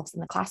full selves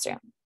in the classroom.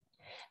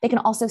 They can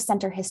also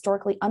center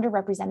historically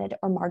underrepresented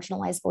or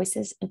marginalized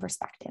voices and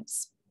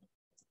perspectives.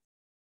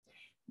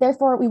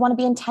 Therefore, we want to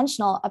be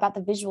intentional about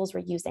the visuals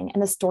we're using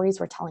and the stories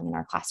we're telling in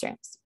our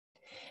classrooms.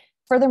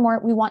 Furthermore,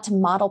 we want to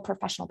model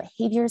professional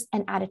behaviors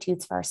and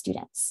attitudes for our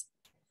students.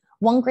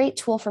 One great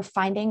tool for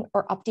finding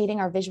or updating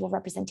our visual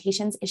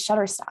representations is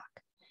Shutterstock.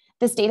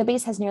 This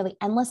database has nearly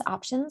endless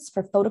options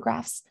for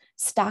photographs,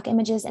 stock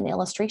images, and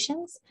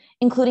illustrations,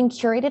 including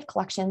curated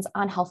collections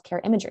on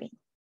healthcare imagery.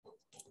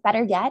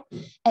 Better yet,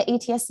 at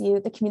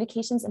ATSU, the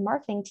communications and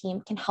marketing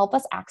team can help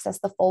us access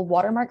the full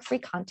watermark-free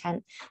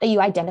content that you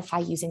identify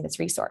using this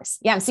resource.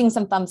 Yeah, I'm seeing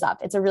some thumbs up.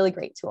 It's a really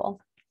great tool.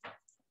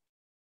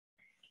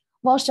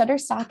 While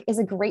Shutterstock is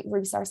a great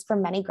resource for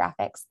many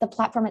graphics, the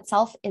platform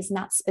itself is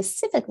not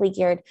specifically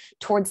geared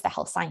towards the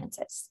health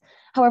sciences.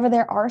 However,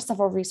 there are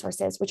several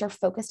resources which are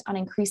focused on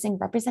increasing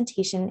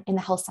representation in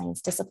the health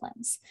science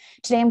disciplines.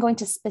 Today, I'm going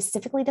to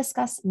specifically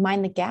discuss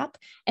Mind the Gap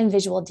and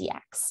Visual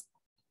DX.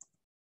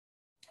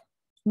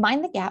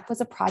 Mind the Gap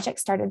was a project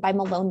started by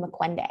Malone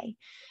Mukwende.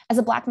 As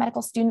a Black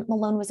medical student,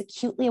 Malone was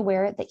acutely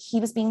aware that he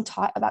was being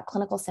taught about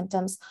clinical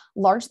symptoms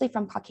largely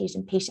from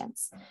Caucasian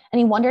patients, and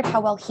he wondered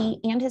how well he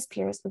and his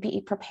peers would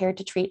be prepared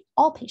to treat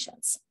all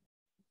patients.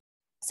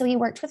 So he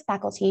worked with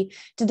faculty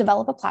to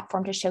develop a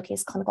platform to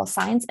showcase clinical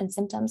signs and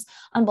symptoms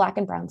on Black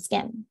and brown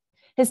skin.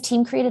 His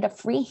team created a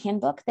free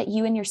handbook that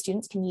you and your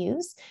students can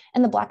use,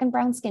 and the Black and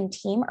brown skin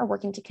team are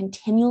working to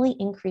continually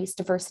increase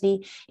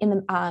diversity in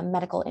the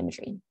medical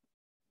imagery.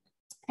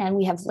 And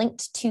we have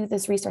linked to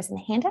this resource in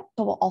the handout,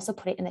 but we'll also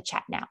put it in the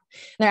chat now.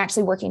 They're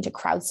actually working to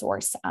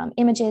crowdsource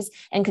images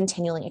and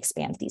continually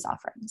expand these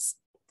offerings.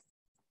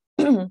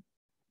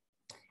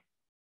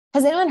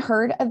 Has anyone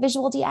heard of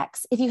Visual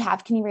DX? If you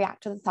have, can you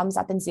react with a thumbs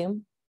up in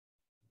Zoom?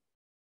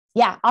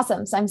 Yeah,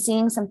 awesome. So I'm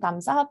seeing some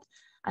thumbs up.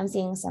 I'm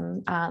seeing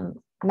some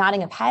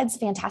nodding of heads.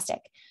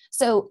 Fantastic.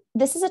 So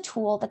this is a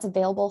tool that's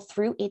available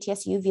through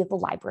ATSU via the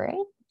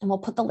library, and we'll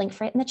put the link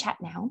for it in the chat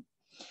now.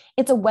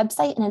 It's a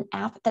website and an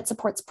app that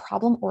supports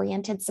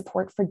problem-oriented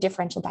support for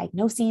differential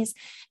diagnoses,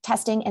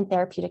 testing, and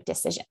therapeutic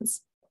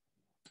decisions.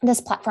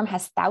 This platform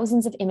has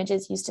thousands of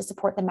images used to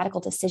support the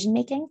medical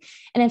decision-making.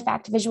 And in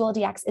fact, Visual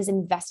DX is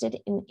invested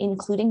in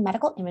including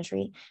medical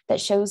imagery that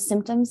shows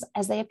symptoms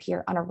as they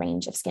appear on a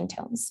range of skin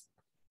tones.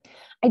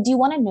 I do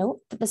want to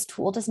note that this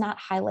tool does not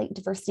highlight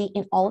diversity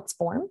in all its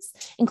forms,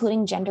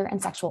 including gender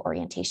and sexual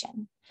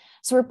orientation.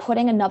 So we're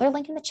putting another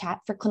link in the chat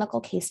for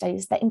clinical case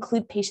studies that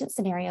include patient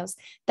scenarios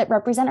that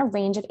represent a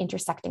range of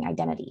intersecting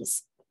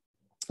identities.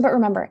 But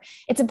remember,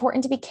 it's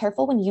important to be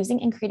careful when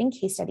using and creating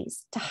case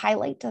studies to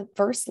highlight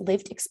diverse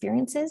lived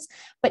experiences,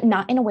 but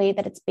not in a way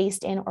that it's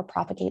based in or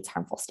propagates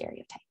harmful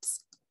stereotypes.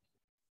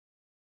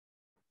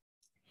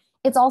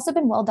 It's also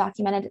been well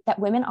documented that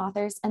women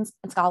authors and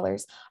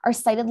scholars are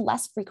cited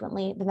less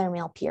frequently than their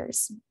male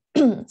peers.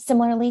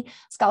 Similarly,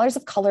 scholars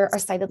of color are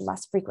cited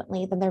less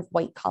frequently than their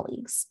white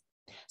colleagues.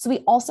 So we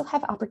also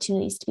have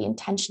opportunities to be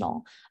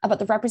intentional about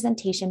the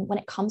representation when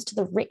it comes to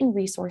the written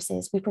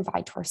resources we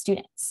provide to our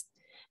students.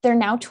 There are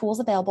now tools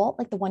available,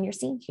 like the one you're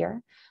seeing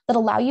here, that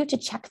allow you to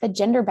check the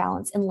gender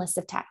balance in lists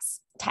of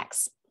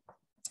texts.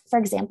 For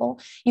example,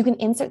 you can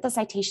insert the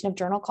citation of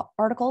journal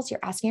articles you're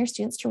asking your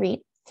students to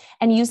read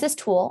and use this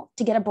tool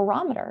to get a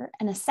barometer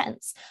and a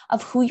sense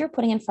of who you're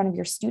putting in front of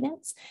your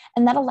students.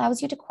 And that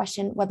allows you to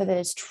question whether that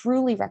is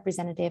truly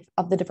representative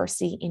of the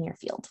diversity in your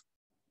field.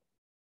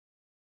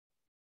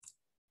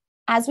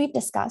 As we've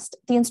discussed,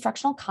 the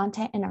instructional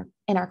content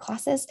in our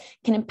classes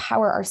can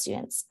empower our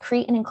students,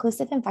 create an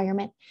inclusive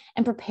environment,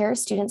 and prepare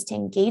students to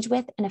engage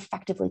with and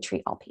effectively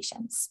treat all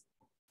patients.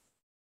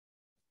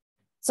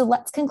 So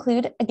let's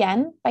conclude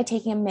again by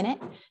taking a minute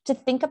to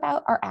think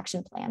about our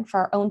action plan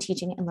for our own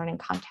teaching and learning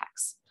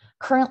contexts.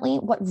 Currently,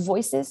 what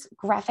voices,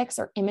 graphics,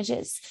 or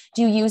images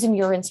do you use in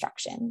your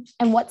instruction?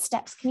 And what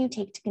steps can you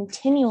take to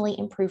continually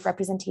improve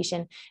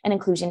representation and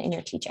inclusion in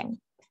your teaching?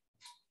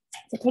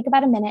 So take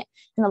about a minute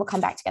and then we'll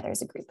come back together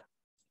as a group.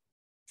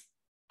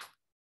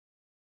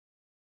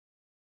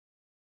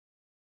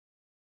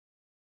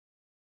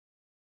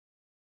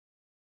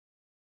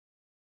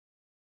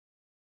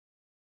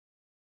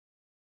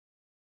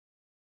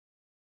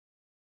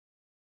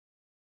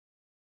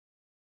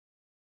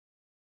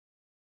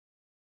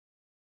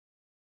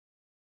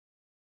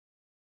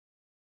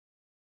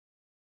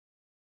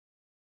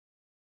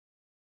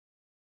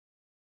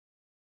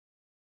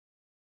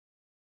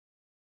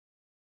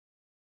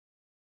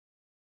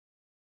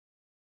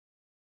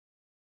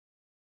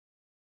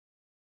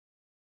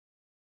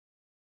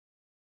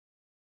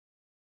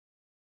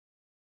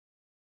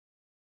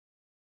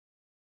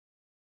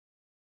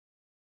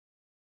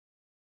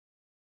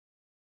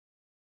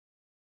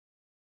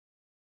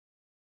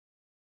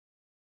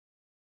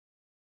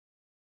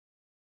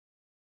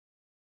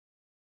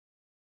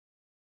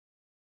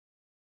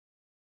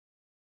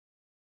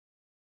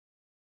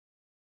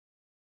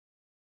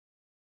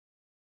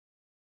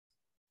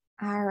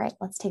 All right,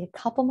 let's take a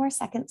couple more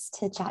seconds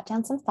to jot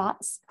down some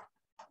thoughts.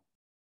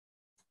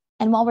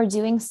 And while we're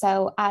doing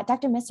so,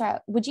 Dr.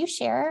 Misra, would you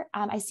share,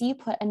 I see you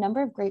put a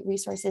number of great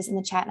resources in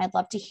the chat, and I'd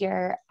love to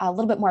hear a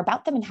little bit more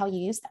about them and how you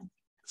use them.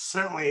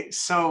 Certainly.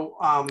 So,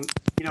 and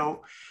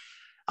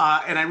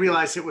I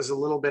realized it was a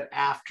little bit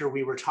after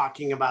we were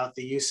talking about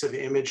the use of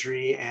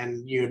imagery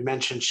and you had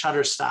mentioned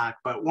Shutterstock,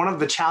 but one of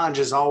the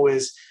challenges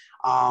always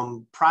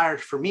prior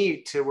for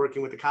me to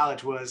working with the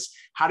college was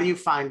how do you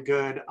find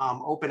good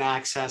open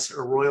access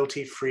or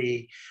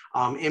royalty-free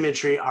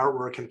imagery,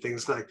 artwork, and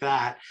things like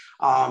that.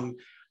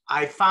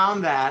 I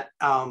found that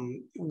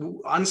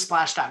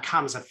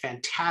unsplash.com is a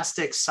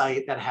fantastic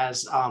site that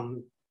has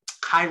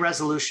high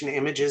resolution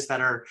images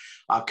that are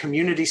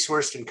community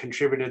sourced and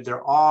contributed.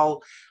 They're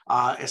all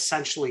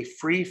essentially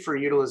free for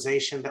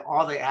utilization.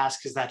 All they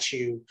ask is that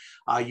you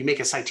make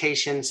a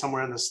citation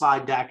somewhere in the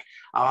slide deck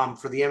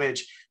for the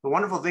image. The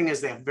wonderful thing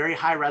is they have very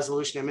high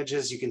resolution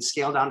images. You can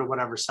scale down to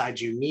whatever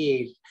size you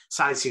need.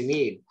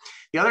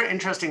 The other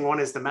interesting one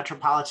is the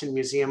Metropolitan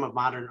Museum of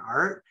Modern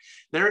Art.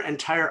 Their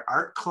entire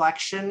art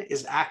collection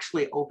is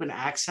actually open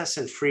access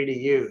and free to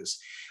use.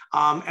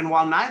 And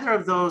while neither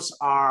of those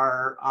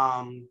are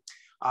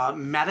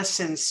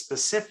medicine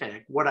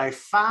specific, what I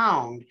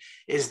found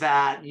is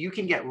that you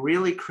can get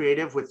really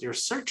creative with your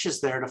searches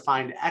there to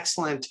find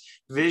excellent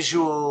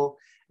visual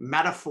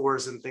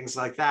metaphors and things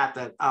like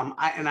that.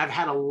 I've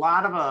had a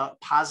lot of a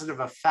positive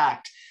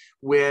effect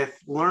with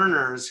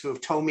learners who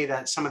have told me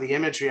that some of the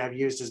imagery I've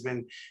used has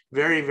been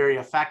very, very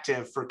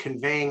effective for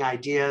conveying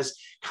ideas,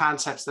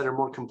 concepts that are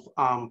more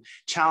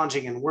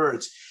challenging in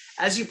words.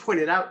 As you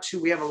pointed out too,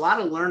 we have a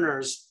lot of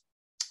learners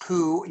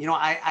who,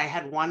 I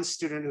had one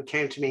student who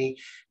came to me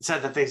and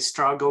said that they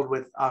struggled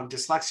with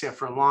dyslexia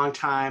for a long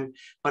time,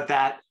 but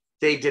that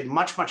they did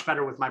much, much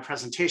better with my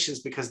presentations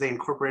because they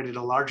incorporated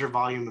a larger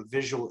volume of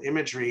visual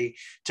imagery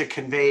to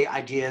convey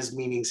ideas,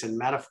 meanings, and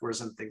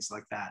metaphors and things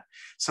like that.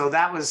 So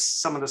that was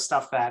some of the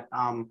stuff that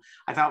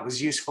I thought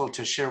was useful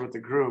to share with the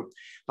group.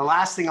 The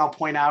last thing I'll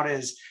point out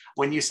is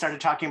when you started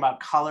talking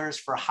about colors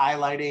for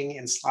highlighting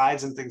and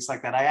slides and things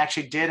like that, I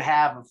actually did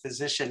have a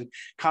physician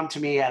come to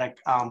me at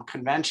a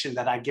convention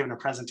that I'd given a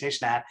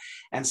presentation at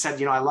and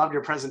said, I loved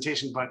your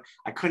presentation, but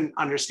I couldn't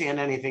understand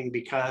anything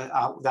because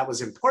that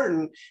was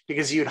important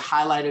because you had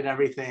highlighted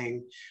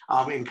everything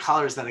in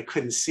colors that I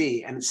couldn't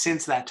see. And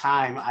since that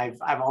time,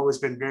 I've always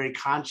been very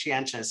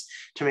conscientious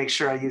to make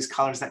sure I use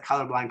colors that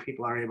colorblind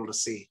people are able to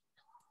see.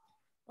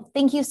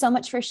 Thank you so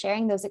much for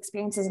sharing those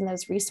experiences and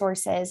those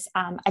resources.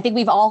 I think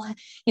we've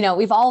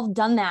all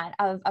done that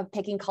of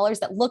picking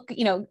colors that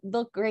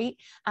look great,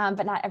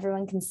 but not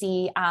everyone can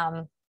see.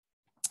 And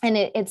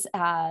it's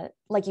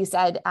like you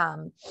said,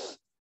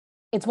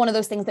 it's one of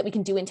those things that we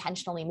can do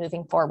intentionally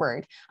moving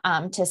forward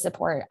to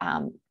support,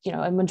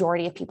 a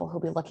majority of people who'll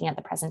be looking at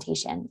the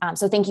presentation.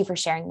 So thank you for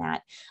sharing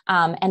that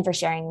and for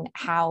sharing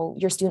how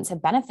your students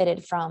have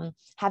benefited from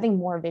having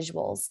more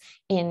visuals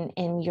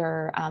in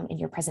your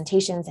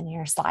presentations and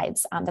your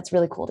slides. That's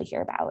really cool to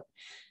hear about.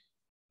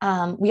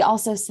 We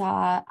also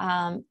saw,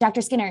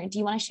 Dr. Skinner, do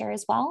you want to share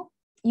as well?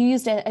 You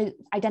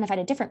identified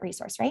a different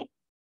resource, right?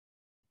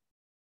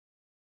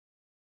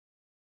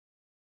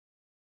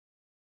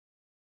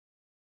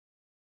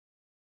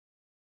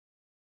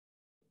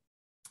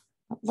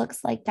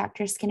 Looks like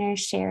Dr. Skinner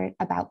shared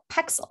about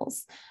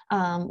Pexels,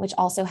 which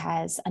also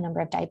has a number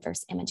of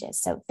diverse images.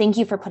 So thank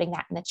you for putting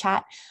that in the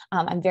chat.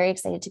 I'm very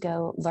excited to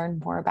go learn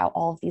more about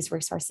all of these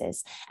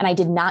resources. And I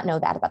did not know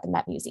that about the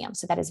Met Museum.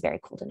 So that is very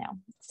cool to know.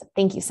 So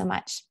thank you so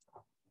much.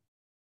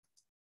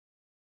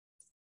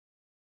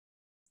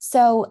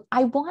 So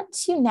I want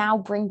to now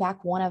bring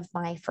back one of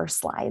my first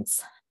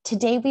slides.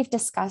 Today, we've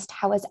discussed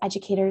how as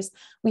educators,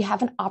 we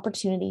have an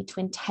opportunity to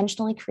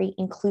intentionally create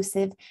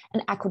inclusive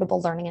and equitable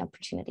learning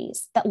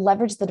opportunities that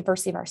leverage the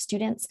diversity of our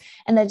students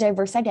and the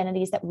diverse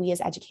identities that we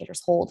as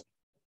educators hold.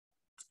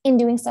 In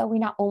doing so, we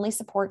not only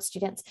support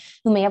students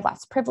who may have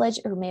less privilege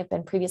or who may have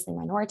been previously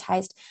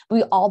minoritized, but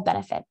we all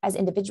benefit as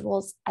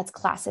individuals, as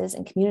classes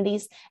and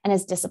communities, and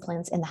as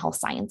disciplines in the health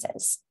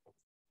sciences.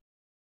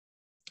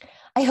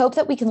 I hope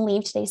that we can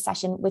leave today's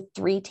session with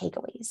 3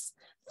 takeaways.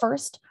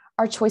 First,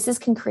 our choices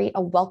can create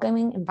a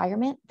welcoming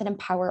environment that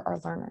empower our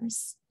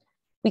learners.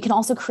 We can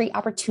also create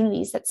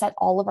opportunities that set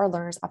all of our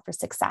learners up for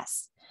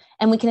success.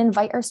 And we can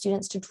invite our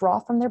students to draw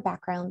from their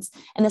backgrounds,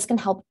 and this can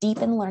help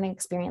deepen the learning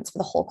experience for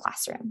the whole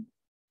classroom.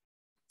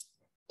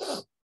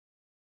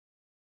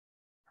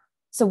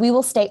 So we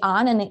will stay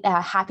on and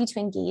happy to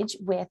engage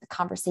with the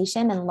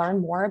conversation and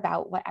learn more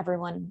about what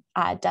everyone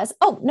does.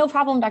 Oh, no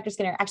problem, Dr.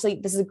 Skinner. Actually,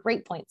 this is a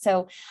great point.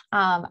 So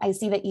I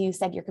see that you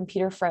said your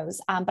computer froze,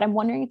 but I'm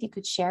wondering if you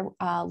could share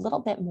a little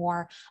bit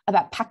more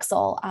about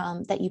Pexel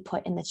that you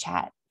put in the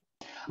chat.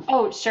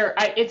 Oh, sure.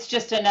 It's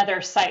just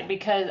another site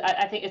because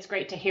I think it's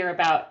great to hear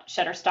about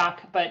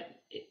Shutterstock, but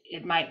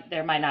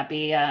there might not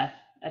be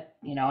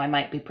I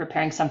might be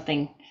preparing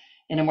something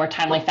in a more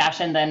timely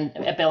fashion than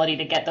ability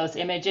to get those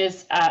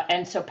images.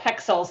 And so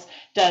Pexels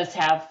does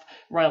have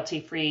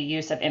royalty-free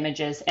use of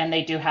images, and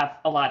they do have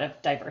a lot of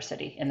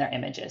diversity in their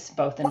images,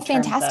 both in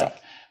terms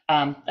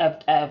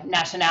of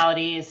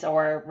nationalities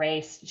or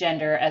race,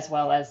 gender, as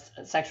well as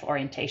sexual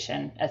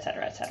orientation, et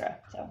cetera, et cetera.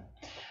 So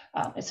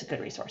it's a good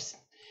resourse.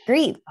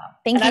 Great.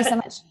 Thank you so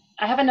much.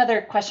 I have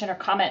another question or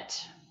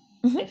comment.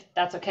 If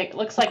that's okay. It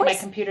looks like my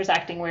computer's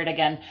acting weird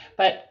again,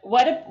 but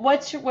what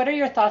are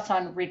your thoughts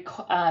on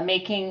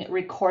making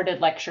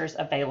recorded lectures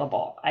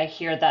available? I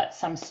hear that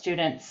some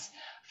students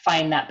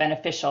find that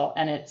beneficial,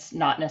 and it's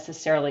not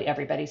necessarily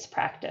everybody's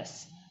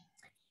practice,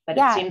 but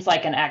it seems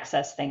like an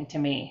access thing to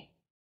me.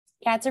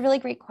 Yeah, it's a really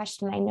great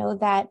question. I know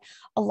that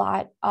a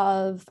lot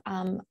of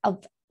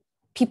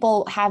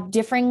people have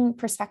differing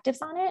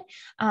perspectives on it,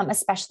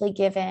 especially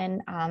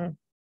given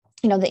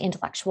the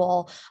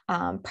intellectual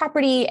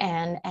property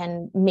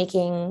and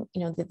making,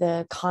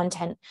 the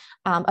content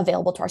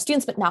available to our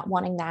students, but not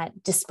wanting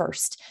that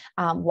dispersed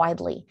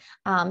widely.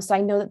 So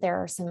I know that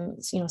there are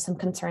some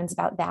concerns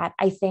about that.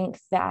 I think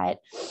that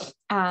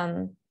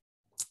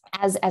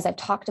as I've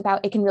talked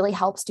about, it can really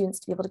help students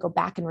to be able to go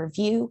back and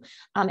review.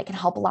 It can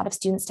help a lot of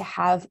students to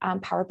have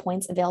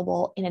PowerPoints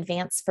available in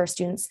advance for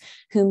students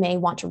who may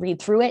want to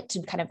read through it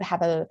to kind of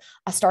have a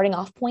starting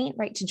off point,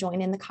 right, to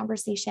join in the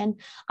conversation.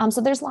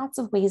 So there's lots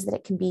of ways that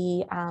it can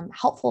be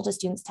helpful to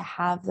students to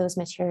have those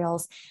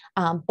materials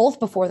both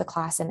before the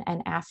class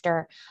and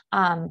after.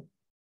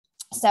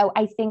 So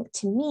I think,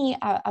 to me,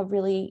 a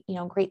really,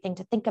 great thing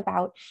to think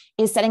about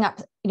is setting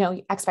up,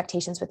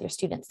 expectations with your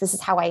students. This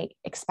is how I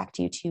expect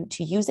you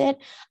to use it.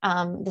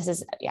 I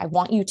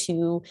want you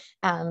to,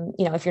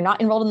 if you're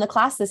not enrolled in the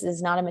class, this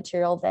is not a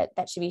material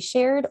that should be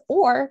shared,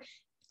 or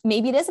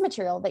maybe it is a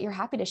material that you're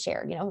happy to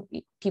share.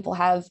 People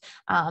have,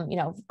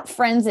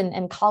 friends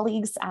and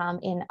colleagues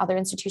in other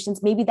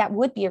institutions. Maybe that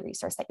would be a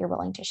resource that you're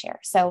willing to share.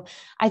 So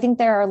I think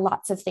there are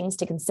lots of things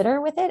to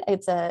consider with it.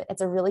 It's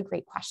a really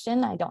great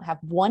question. I don't have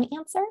one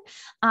answer,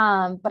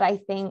 but I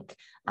think,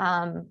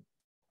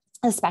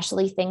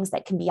 especially things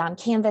that can be on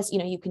Canvas,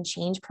 you can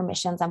change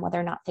permissions on whether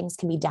or not things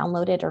can be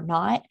downloaded or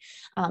not.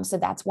 So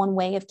that's one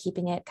way of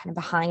keeping it kind of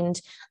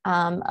behind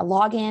a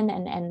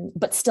login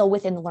but still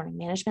within the learning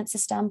management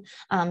system.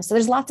 So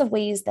there's lots of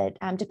ways that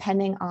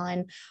depending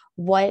on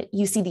what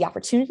you see the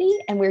opportunity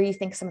and where you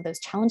think some of those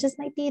challenges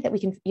might be, that we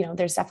can,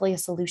 there's definitely a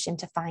solution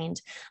to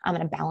find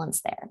and a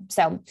balance there.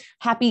 So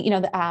happy,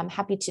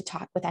 happy to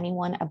talk with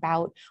anyone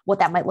about what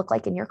that might look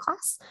like in your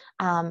class.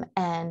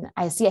 And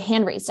I see a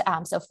hand raised,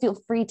 so feel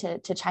free to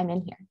chime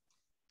in here.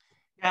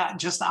 Yeah,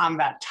 just on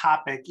that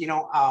topic,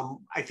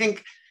 I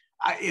think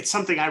it's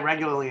something I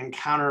regularly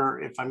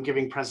encounter if I'm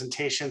giving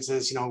presentations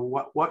is,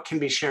 what can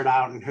be shared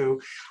out and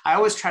who. I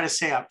always try to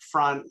say up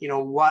front,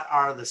 what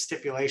are the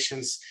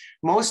stipulations?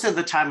 Most of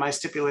the time, my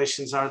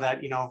stipulations are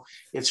that,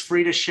 it's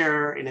free to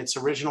share in its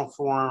original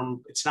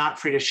form. It's not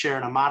free to share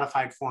in a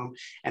modified form.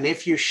 And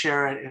if you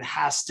share it,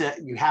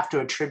 you have to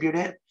attribute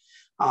it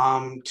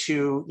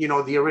to,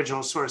 the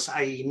original source,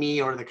 i.e.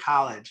 me or the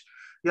college.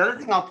 The other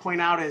thing I'll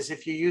point out is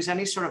if you use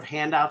any sort of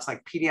handouts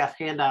like PDF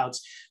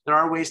handouts, there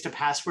are ways to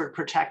password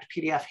protect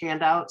PDF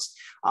handouts.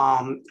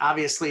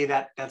 Obviously,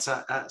 that's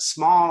a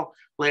small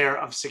layer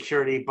of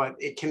security, but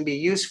it can be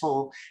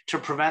useful to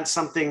prevent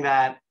something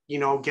that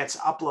gets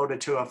uploaded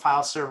to a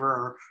file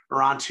server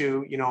or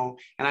onto,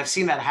 and I've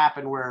seen that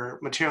happen where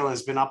material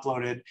has been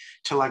uploaded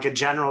to like a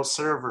general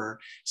server.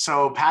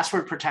 So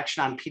password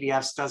protection on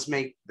PDFs does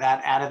make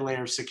that added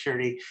layer of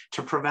security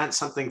to prevent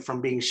something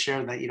from being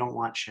shared that you don't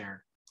want shared.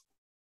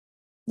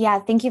 Yeah,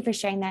 thank you for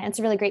sharing that. It's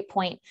a really great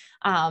point.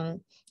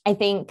 I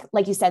think,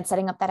 like you said,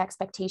 setting up that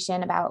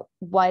expectation about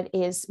what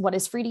is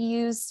free to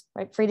use,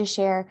 right, free to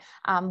share.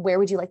 Where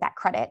would you like that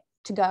credit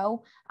to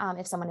go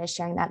if someone is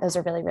sharing that? Those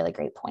are really, really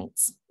great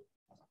points.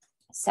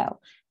 So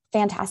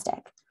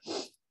fantastic.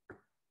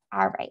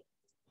 All right.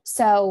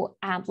 So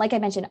like I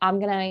mentioned, I'm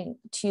going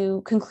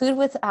to conclude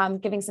with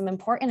giving some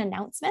important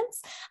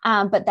announcements,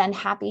 but then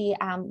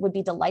would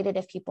be delighted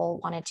if people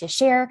wanted to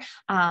share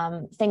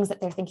things that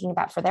they're thinking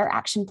about for their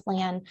action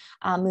plan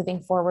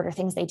moving forward, or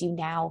things they do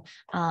now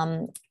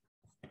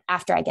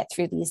after I get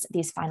through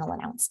these final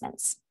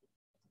announcements.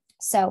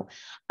 So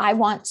I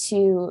want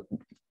to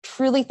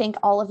truly thank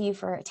all of you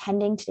for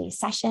attending today's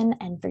session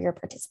and for your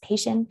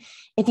participation.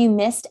 If you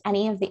missed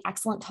any of the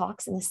excellent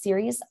talks in the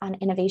series on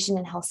innovation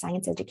in health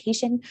science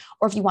education,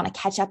 or if you want to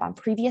catch up on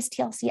previous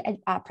TLC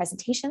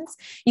presentations,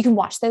 you can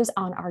watch those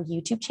on our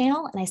YouTube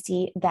channel. And I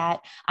see that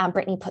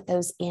Brittany put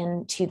those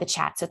into the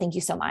chat. So thank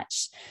you so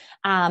much.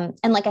 And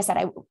like I said,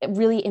 I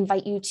really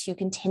invite you to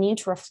continue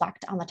to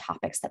reflect on the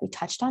topics that we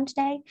touched on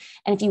today.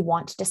 And if you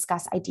want to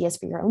discuss ideas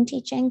for your own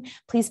teaching,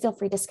 please feel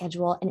free to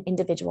schedule an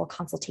individual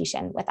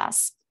consultation with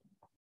us.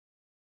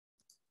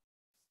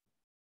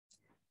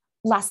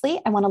 Lastly,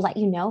 I want to let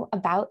you know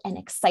about an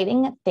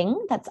exciting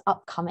thing that's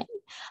upcoming.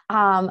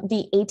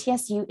 The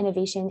ATSU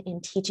Innovation in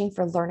Teaching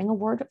for Learning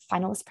Award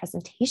finalist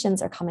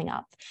presentations are coming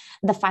up.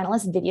 The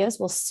finalist videos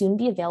will soon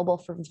be available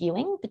for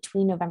viewing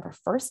between November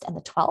 1st and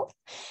the 12th.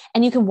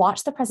 And you can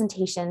watch the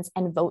presentations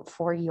and vote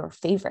for your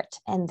favorite.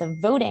 And the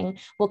voting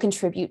will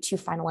contribute to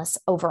finalists'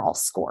 overall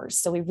scores.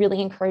 So we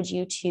really encourage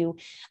you to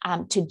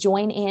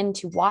join in,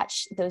 to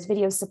watch those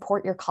videos,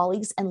 support your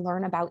colleagues, and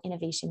learn about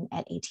innovation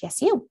at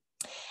ATSU.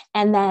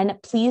 And then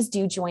please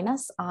do join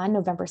us on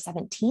November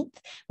 17th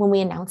when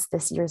we announce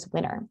this year's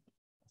winner.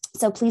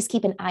 So please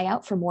keep an eye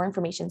out for more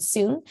information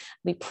soon.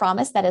 We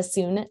promise that is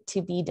soon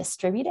to be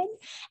distributed.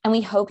 And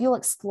we hope you'll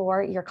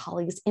explore your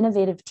colleagues'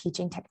 innovative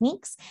teaching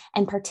techniques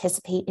and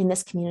participate in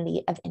this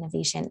community of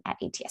innovation at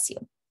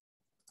ATSU.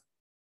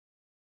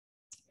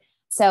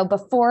 So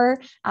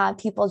before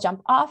people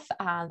jump off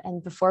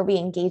and before we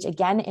engage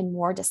again in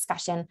more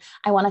discussion,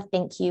 I want to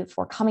thank you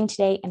for coming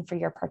today and for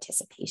your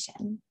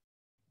participation.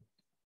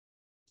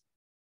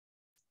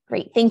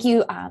 Great. Thank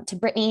you to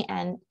Brittany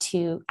and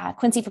to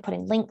Quincy for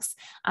putting links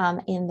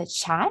in the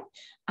chat.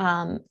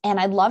 And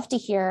I'd love to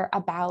hear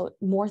about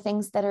more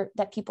things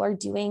that people are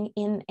doing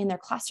in their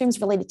classrooms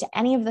related to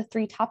any of the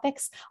 3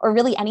 topics, or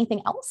really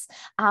anything else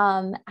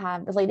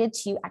related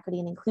to equity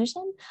and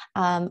inclusion,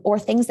 or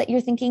things that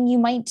you're thinking you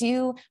might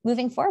do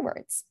moving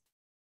forwards.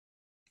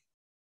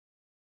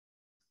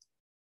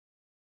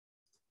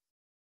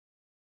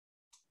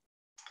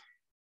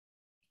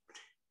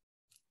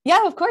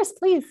 Yeah, of course,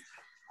 please.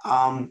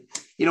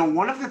 You know,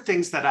 one of the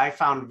things that I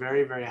found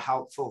very, very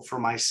helpful for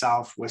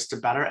myself was to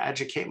better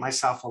educate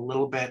myself a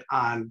little bit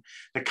on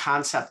the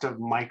concept of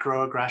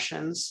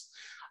microaggressions,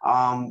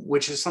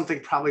 which is something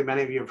probably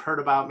many of you have heard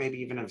about, maybe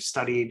even have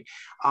studied.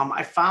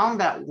 I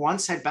found that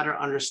once I better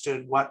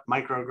understood what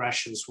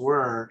microaggressions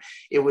were,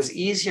 it was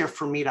easier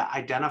for me to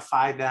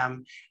identify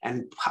them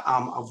and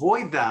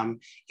avoid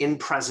them in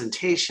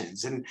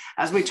presentations. And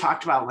as we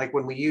talked about, like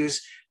when we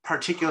use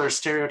particular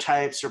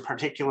stereotypes or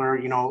particular,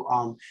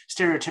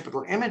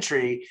 stereotypical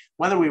imagery,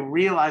 whether we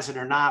realize it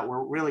or not,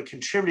 we're really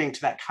contributing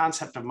to that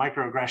concept of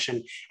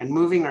microaggression and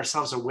moving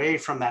ourselves away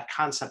from that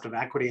concept of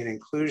equity and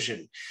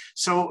inclusion.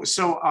 So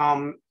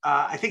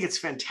I think it's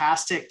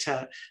fantastic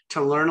to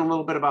learn a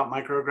little bit about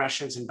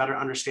microaggressions and better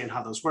understand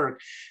how those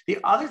work. The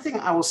other thing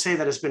I will say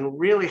that has been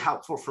really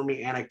helpful for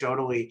me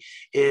anecdotally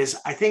is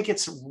I think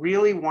it's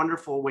really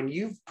wonderful when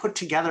you've put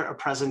together a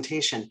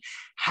presentation,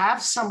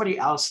 have somebody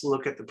else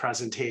look at the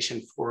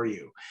presentation for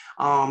you.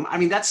 I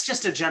mean, that's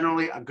just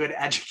generally a good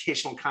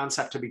educational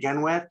concept to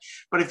begin with.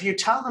 But if you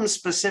tell them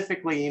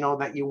specifically,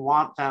 that you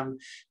want them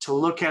to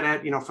look at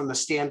it, from the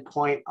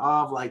standpoint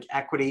of like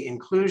equity,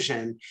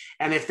 inclusion,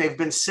 and if they've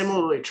been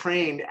similarly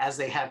trained as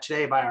they have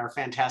today by our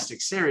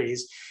fantastic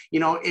series,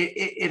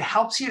 it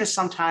helps you to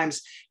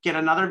sometimes get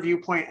another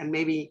viewpoint and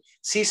maybe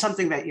see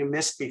something that you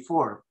missed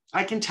before.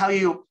 I can tell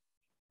you,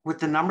 with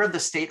the number of the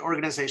state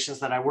organizations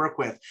that I work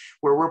with,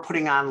 where we're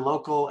putting on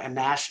local and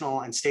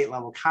national and state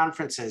level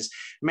conferences,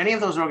 many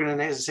of those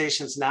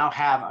organizations now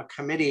have a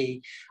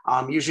committee,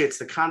 usually it's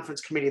the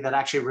conference committee, that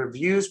actually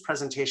reviews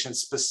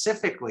presentations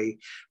specifically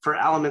for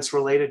elements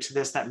related to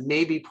this that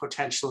may be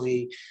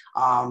potentially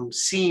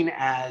seen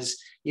as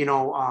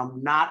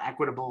not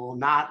equitable,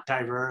 not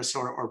diverse,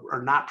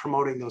 or not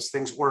promoting those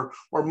things, or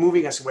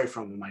moving us away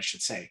from them, I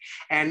should say.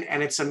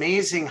 And it's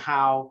amazing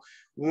how,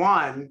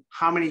 one,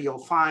 how many you'll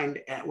find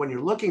when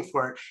you're looking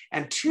for it.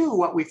 And two,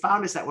 what we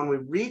found is that when we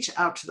reach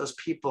out to those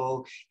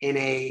people in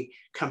a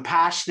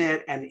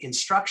compassionate and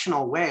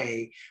instructional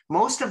way,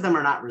 most of them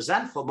are not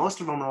resentful.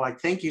 Most of them are like,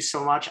 thank you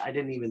so much, I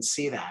didn't even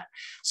see that.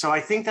 So I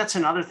think that's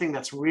another thing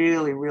that's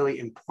really, really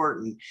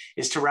important,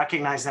 is to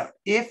recognize that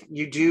if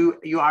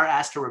you are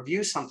asked to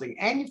review something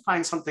and you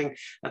find something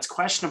that's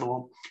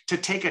questionable, to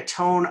take a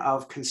tone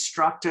of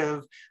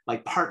constructive,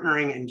 like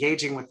partnering,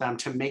 engaging with them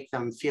to make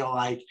them feel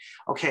like,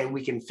 okay,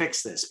 we can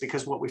fix this.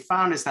 Because what we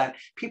found is that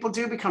people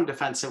do become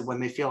defensive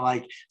when they feel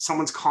like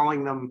someone's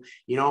calling them,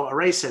 a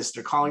racist,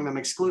 or calling them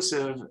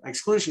exclusionary,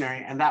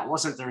 and that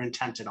wasn't their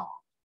intent at all.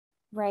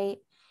 Right.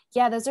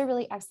 Yeah, those are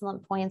really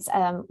excellent points.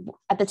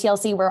 At the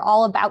TLC, we're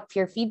all about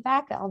peer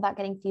feedback, all about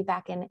getting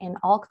feedback in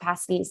all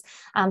capacities.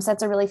 So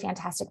that's a really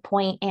fantastic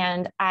point.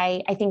 And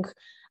I think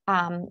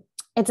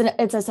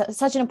it's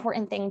such an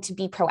important thing to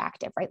be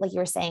proactive, right? Like you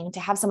were saying, to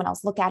have someone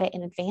else look at it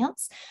in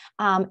advance.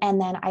 And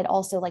then I'd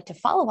also like to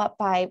follow up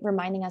by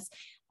reminding us,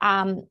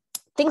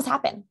 things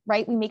happen,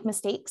 right? We make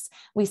mistakes.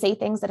 We say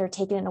things that are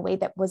taken in a way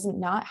that was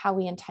not how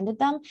we intended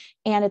them.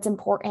 And it's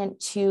important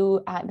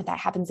to, that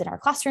happens in our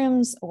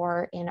classrooms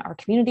or in our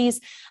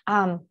communities,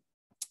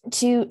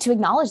 to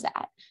acknowledge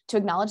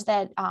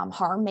that,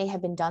 harm may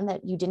have been done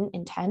that you didn't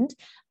intend.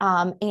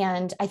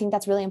 And I think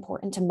that's really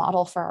important to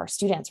model for our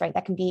students, right?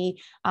 That can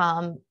be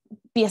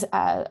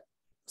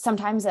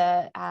sometimes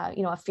a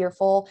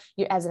fearful,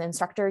 as an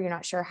instructor, you're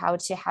not sure how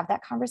to have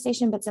that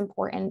conversation, but it's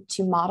important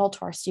to model to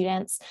our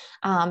students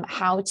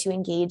how to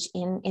engage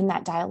in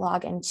that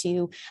dialogue and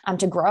to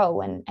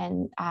grow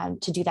and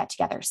to do that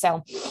together.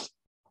 So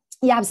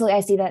yeah, absolutely.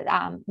 I see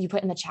that you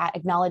put in the chat,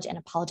 acknowledge and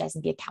apologize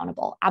and be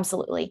accountable.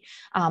 Absolutely.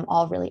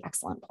 All really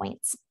excellent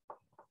points.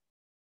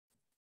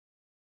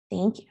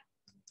 Thank you.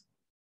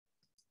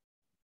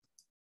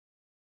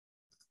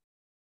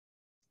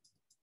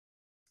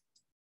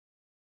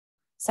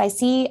 So I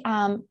see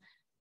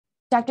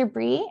Dr.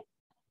 Bree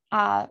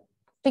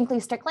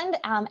Finkley-Strickland.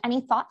 Any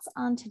thoughts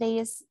on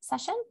today's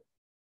session?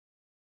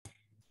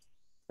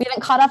 We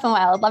haven't caught up in a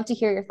while. I'd love to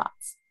hear your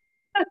thoughts.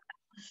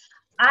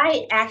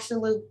 I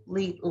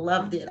absolutely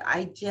loved it.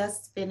 I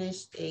just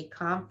finished a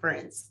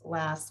conference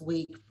last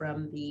week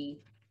from the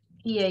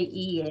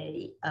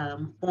PAEA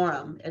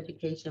forum,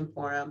 education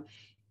forum,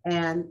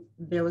 and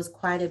there was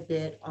quite a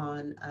bit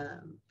on,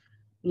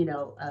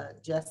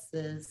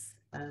 justice,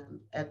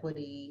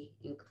 equity,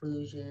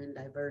 inclusion,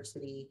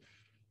 diversity,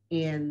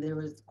 and there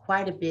was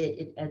quite a bit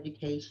in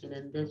education,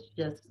 and this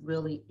just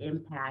really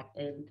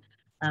impacted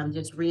and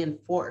just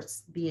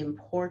reinforced the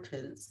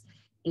importance.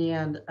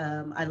 And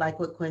I like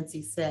what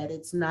Quincy said,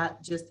 it's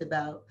not just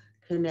about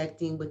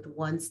connecting with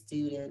one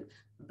student,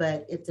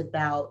 but it's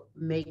about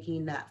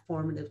making that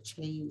formative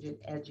change in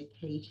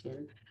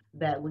education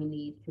that we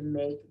need to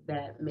make,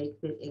 that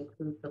makes it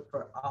inclusive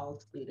for all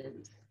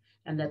students,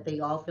 and that they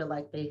all feel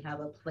like they have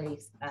a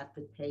place at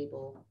the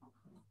table.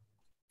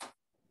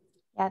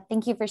 Yeah,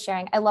 thank you for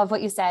sharing. I love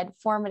what you said,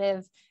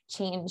 formative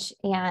change.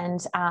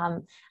 And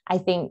I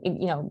think,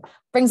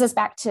 brings us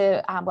back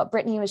to what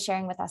Brittany was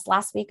sharing with us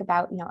last week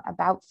about,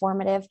 about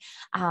formative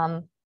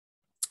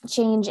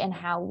change and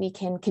how we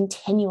can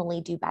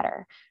continually do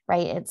better,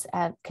 right? It's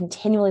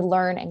continually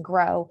learn and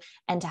grow,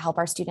 and to help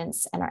our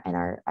students and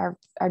our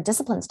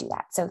disciplines do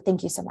that. So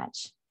thank you so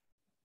much.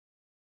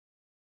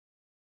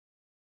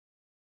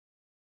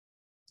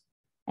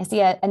 I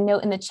see a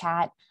note in the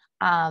chat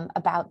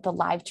about the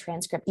live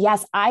transcript.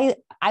 Yes, I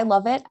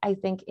love it. I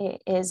think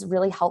it is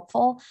really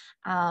helpful.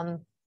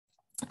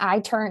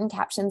 I turn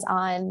captions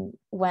on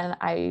when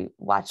I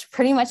watch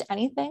pretty much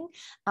anything.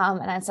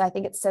 And so I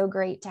think it's so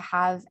great to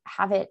have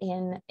it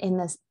in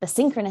the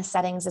synchronous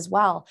settings as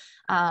well.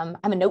 I'm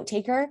a note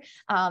taker.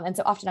 And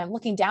so often I'm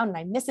looking down and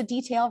I miss a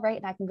detail, right?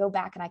 And I can go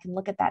back and I can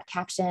look at that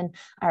caption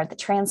or the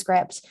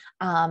transcript.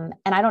 And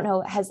I don't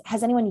know, has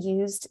anyone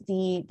used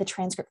the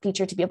transcript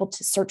feature to be able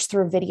to search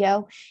through a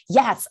video?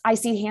 Yes, I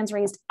see hands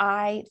raised.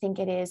 I think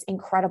it is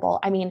incredible.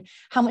 I mean,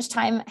 how much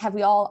time have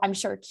we all, I'm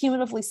sure,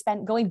 cumulatively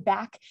spent going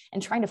back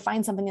and trying to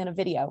find something in a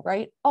video,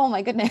 right? Oh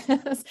my goodness,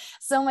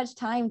 so much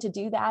time to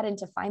do that and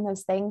to find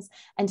those things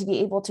and to be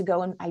able to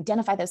go and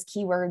identify those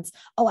keywords.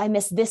 Oh, I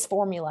missed this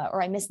formula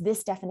or I missed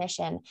this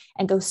definition,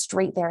 and go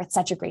straight there. It's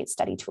such a great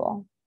study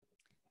tool.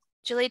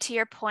 Julie, to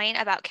your point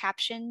about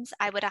captions,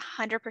 I would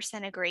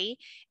 100% agree.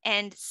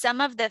 And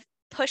some of the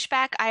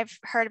pushback I've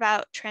heard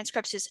about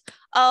transcripts is,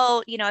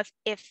 oh,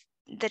 if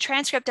the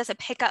transcript doesn't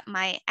pick up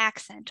my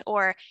accent,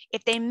 or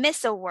if they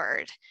miss a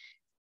word.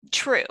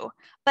 True,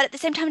 but at the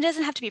same time, it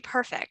doesn't have to be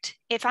perfect.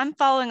 If I'm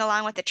following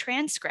along with the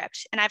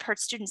transcript, and I've heard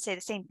students say the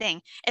same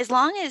thing, as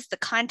long as the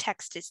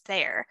context is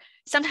there,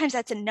 sometimes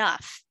that's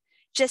enough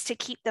just to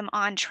keep them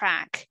on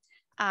track.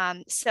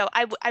 So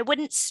I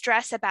wouldn't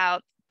stress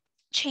about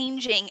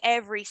changing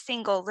every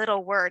single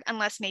little word,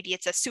 unless maybe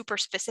it's a super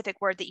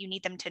specific word that you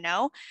need them to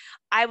know.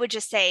 I would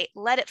just say,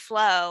 let it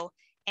flow,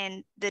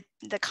 and the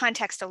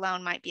context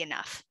alone might be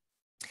enough.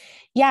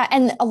 Yeah,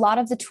 and a lot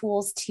of the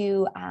tools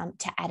to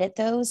edit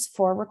those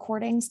for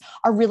recordings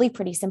are really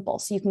pretty simple.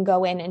 So you can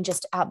go in and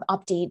just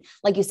update,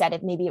 like you said,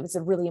 if maybe it was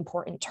a really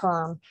important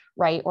term,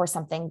 right, or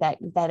something that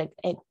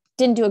it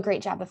didn't do a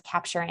great job of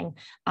capturing.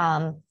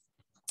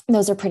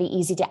 Those are pretty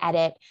easy to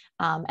edit,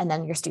 and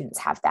then your students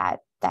have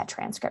that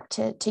transcript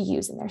to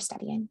use in their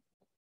studying.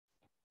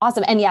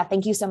 Awesome, and yeah,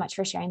 thank you so much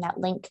for sharing that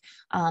link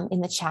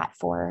in the chat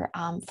for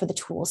the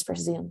tools for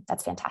Zoom.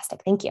 That's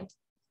fantastic. Thank you.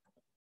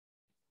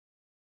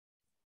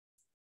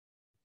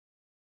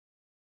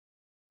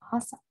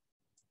 Awesome.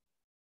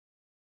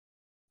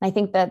 I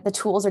think that the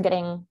tools are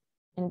getting,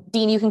 and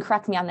Dean, you can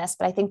correct me on this,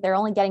 but I think they're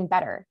only getting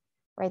better,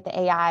 right? The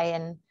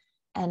AI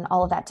and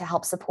all of that to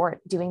help support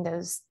doing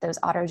those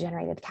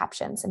auto-generated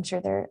captions. I'm sure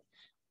they're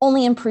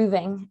only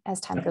improving as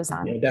time goes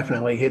on. Yeah,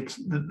 definitely.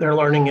 They're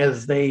learning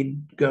as they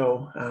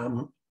go.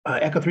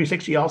 Echo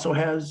 360 also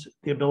has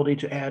the ability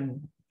to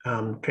add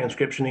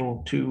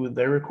transcriptioning to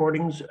their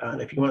recordings.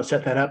 If you want to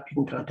set that up,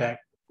 you can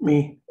contact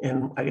me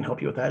and I can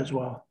help you with that as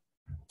well.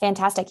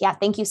 Fantastic. Yeah,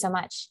 thank you so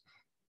much.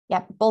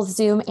 Yeah, both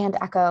Zoom and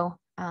Echo,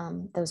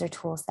 those are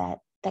tools that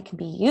can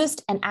be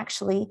used, and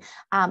actually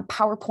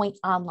PowerPoint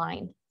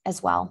online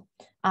as well.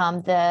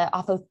 The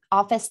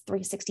Office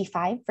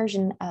 365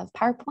 version of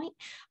PowerPoint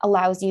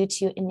allows you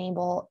to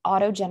enable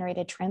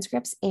auto-generated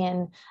transcripts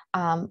in,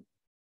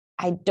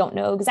 I don't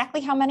know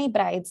exactly how many,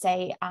 but I'd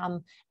say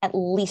at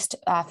least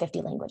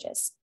 50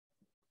 languages.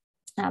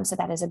 So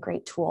that is a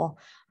great tool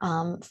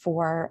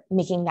for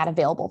making that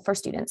available for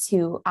students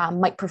who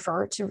might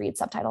prefer to read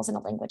subtitles in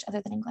a language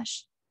other than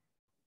English.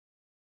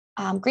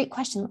 Great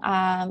question.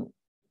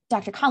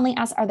 Dr. Conley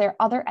asks, are there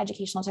other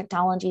educational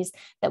technologies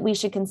that we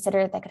should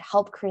consider that could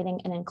help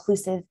creating an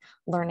inclusive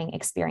learning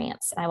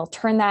experience? And I will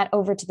turn that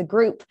over to the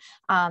group,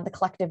 the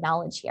collective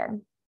knowledge here.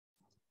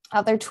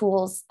 Other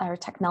tools or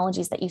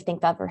technologies that you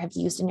think of or have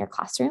used in your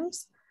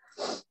classrooms?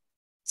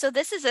 So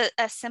this is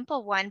a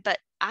simple one, but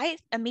I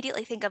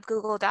immediately think of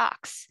Google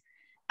Docs.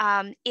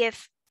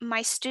 If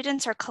my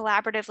students are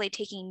collaboratively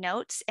taking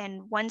notes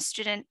and one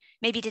student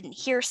maybe didn't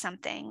hear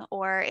something,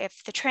 or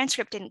if the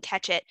transcript didn't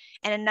catch it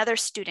and another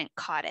student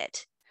caught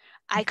it,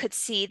 I could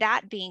see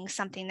that being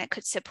something that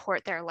could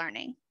support their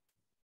learning.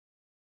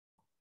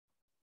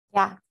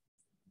 Yeah,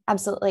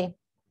 absolutely.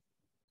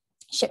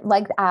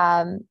 Like,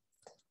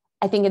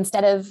 I think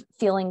instead of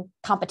feeling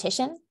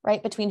competition,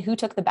 right, between who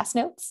took the best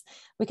notes,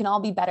 we can all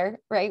be better,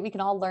 right? We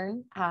can all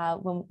learn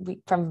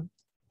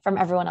from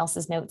everyone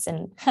else's notes.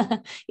 And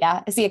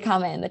yeah, I see a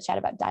comment in the chat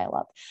about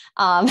dial-up.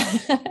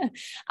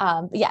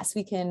 But yes,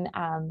 we can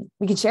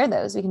share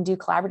those. We can do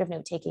collaborative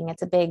note taking.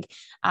 It's a big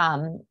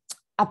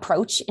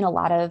approach in a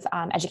lot of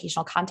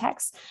educational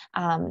contexts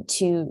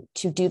to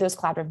do those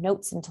collaborative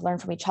notes and to learn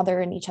from each other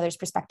and each other's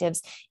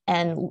perspectives,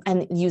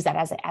 and use that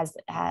as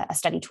a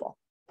study tool.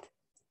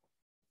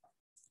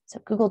 So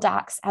Google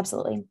Docs,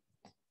 absolutely.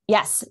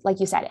 Yes, like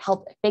you said,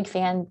 help, big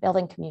fan,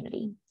 building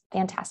community.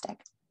 Fantastic.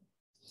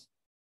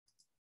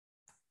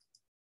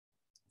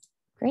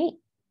 Great.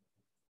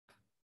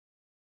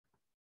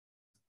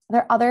 Are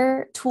there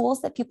other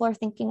tools that people are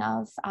thinking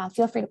of?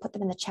 Feel free to put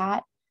them in the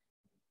chat.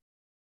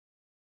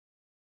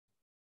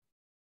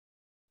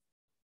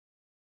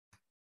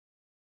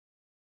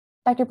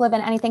 Dr.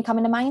 Bliven, anything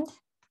coming to mind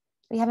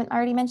we haven't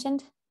already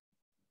mentioned?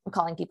 I'm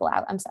calling people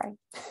out, I'm sorry.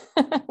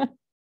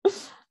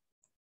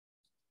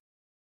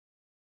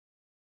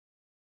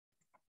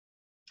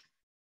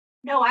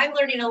 No, I'm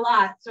learning a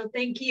lot, so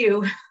thank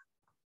you.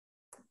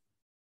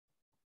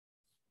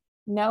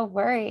 No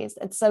worries.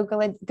 It's so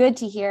good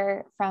to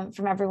hear from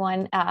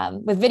everyone.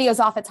 With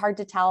videos off, it's hard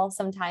to tell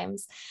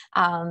sometimes.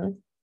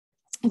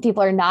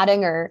 People are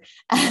nodding or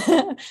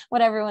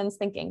what everyone's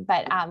thinking.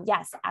 But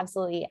yes,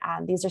 absolutely.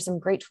 These are some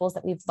great tools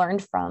that we've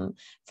learned from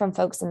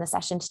folks in the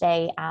session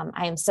today.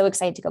 I am so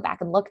excited to go back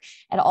and look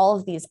at all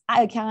of these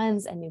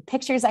icons and new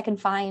pictures I can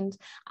find.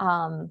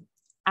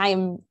 I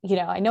know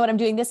what I'm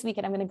doing this week,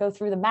 and I'm going to go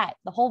through the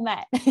whole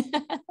Met.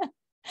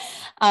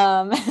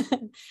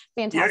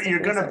 Fantastic. You're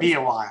going to be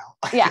a while.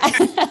 Yeah.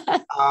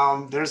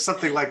 There's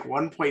something like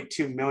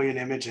 1.2 million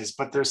images,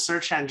 but their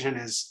search engine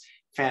is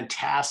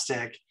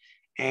fantastic.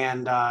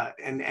 And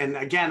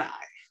again,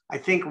 I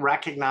think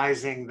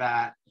recognizing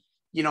that,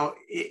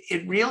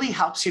 it really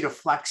helps you to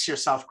flex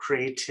yourself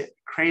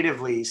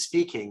creatively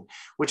speaking,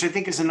 which I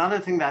think is another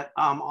thing that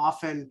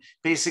often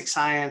basic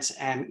science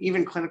and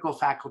even clinical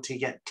faculty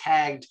get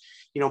tagged,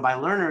 by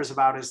learners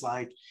about is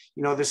like,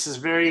 this is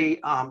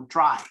very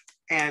dry.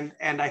 And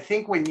I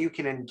think when you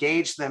can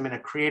engage them in a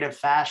creative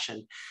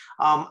fashion,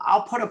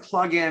 I'll put a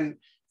plug in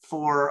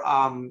for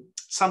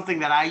something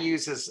that I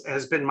use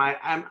has been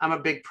I'm a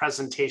big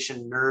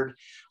presentation nerd.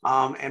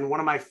 And one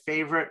of my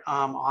favorite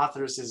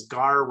authors is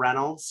Gar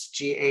Reynolds,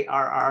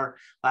 Garr,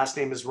 last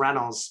name is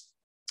Reynolds.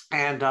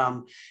 And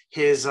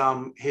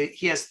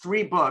he has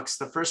 3 books.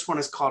 The first one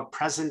is called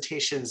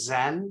Presentation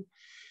Zen.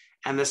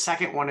 And the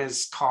second one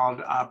is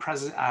called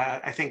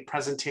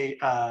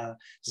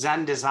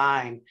Zen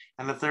Design.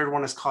 And the third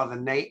one is called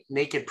The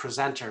Naked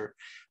Presenter.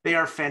 They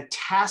are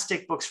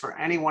fantastic books for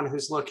anyone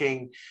who's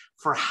looking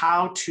for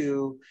how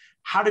to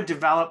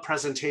develop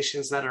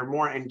presentations that are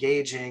more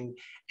engaging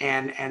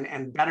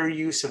and better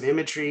use of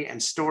imagery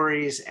and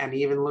stories, and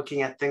even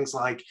looking at things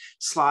like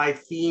slide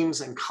themes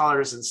and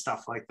colors and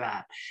stuff like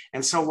that.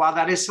 And so while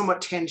that is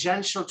somewhat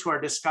tangential to our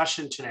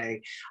discussion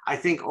today, I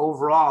think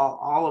overall,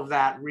 all of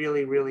that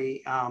really,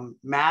 really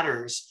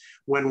matters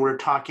when we're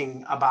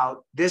talking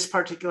about this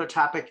particular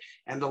topic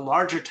and the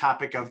larger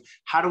topic of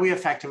how do we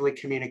effectively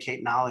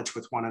communicate knowledge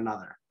with one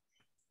another.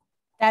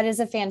 That is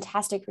a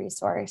fantastic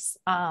resource.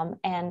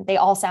 And they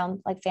all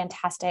sound like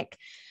fantastic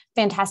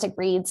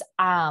reads.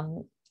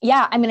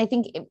 Yeah, I mean, I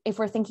think if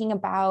we're thinking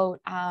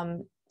about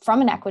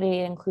from an equity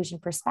and inclusion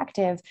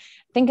perspective,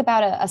 think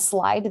about a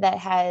slide that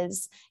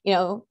has,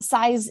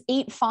 size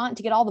 8 font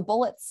to get all the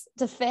bullets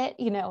to fit.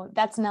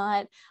 That's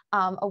not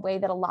a way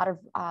that a lot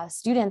of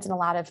students and a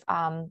lot of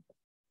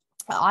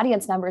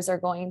audience members are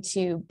going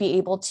to be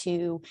able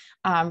to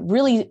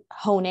really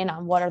hone in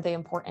on what are the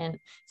important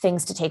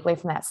things to take away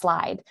from that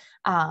slide.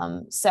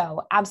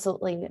 So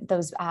absolutely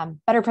those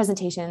better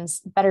presentations,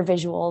 better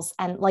visuals,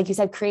 and like you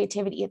said,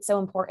 creativity, it's so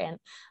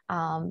important.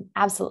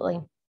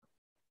 Absolutely.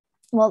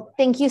 Well,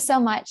 thank you so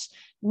much.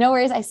 No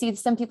worries. I see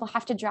some people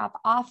have to drop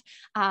off,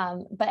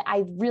 but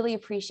I really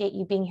appreciate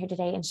you being here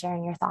today and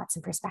sharing your thoughts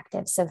and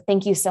perspectives. So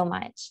thank you so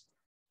much.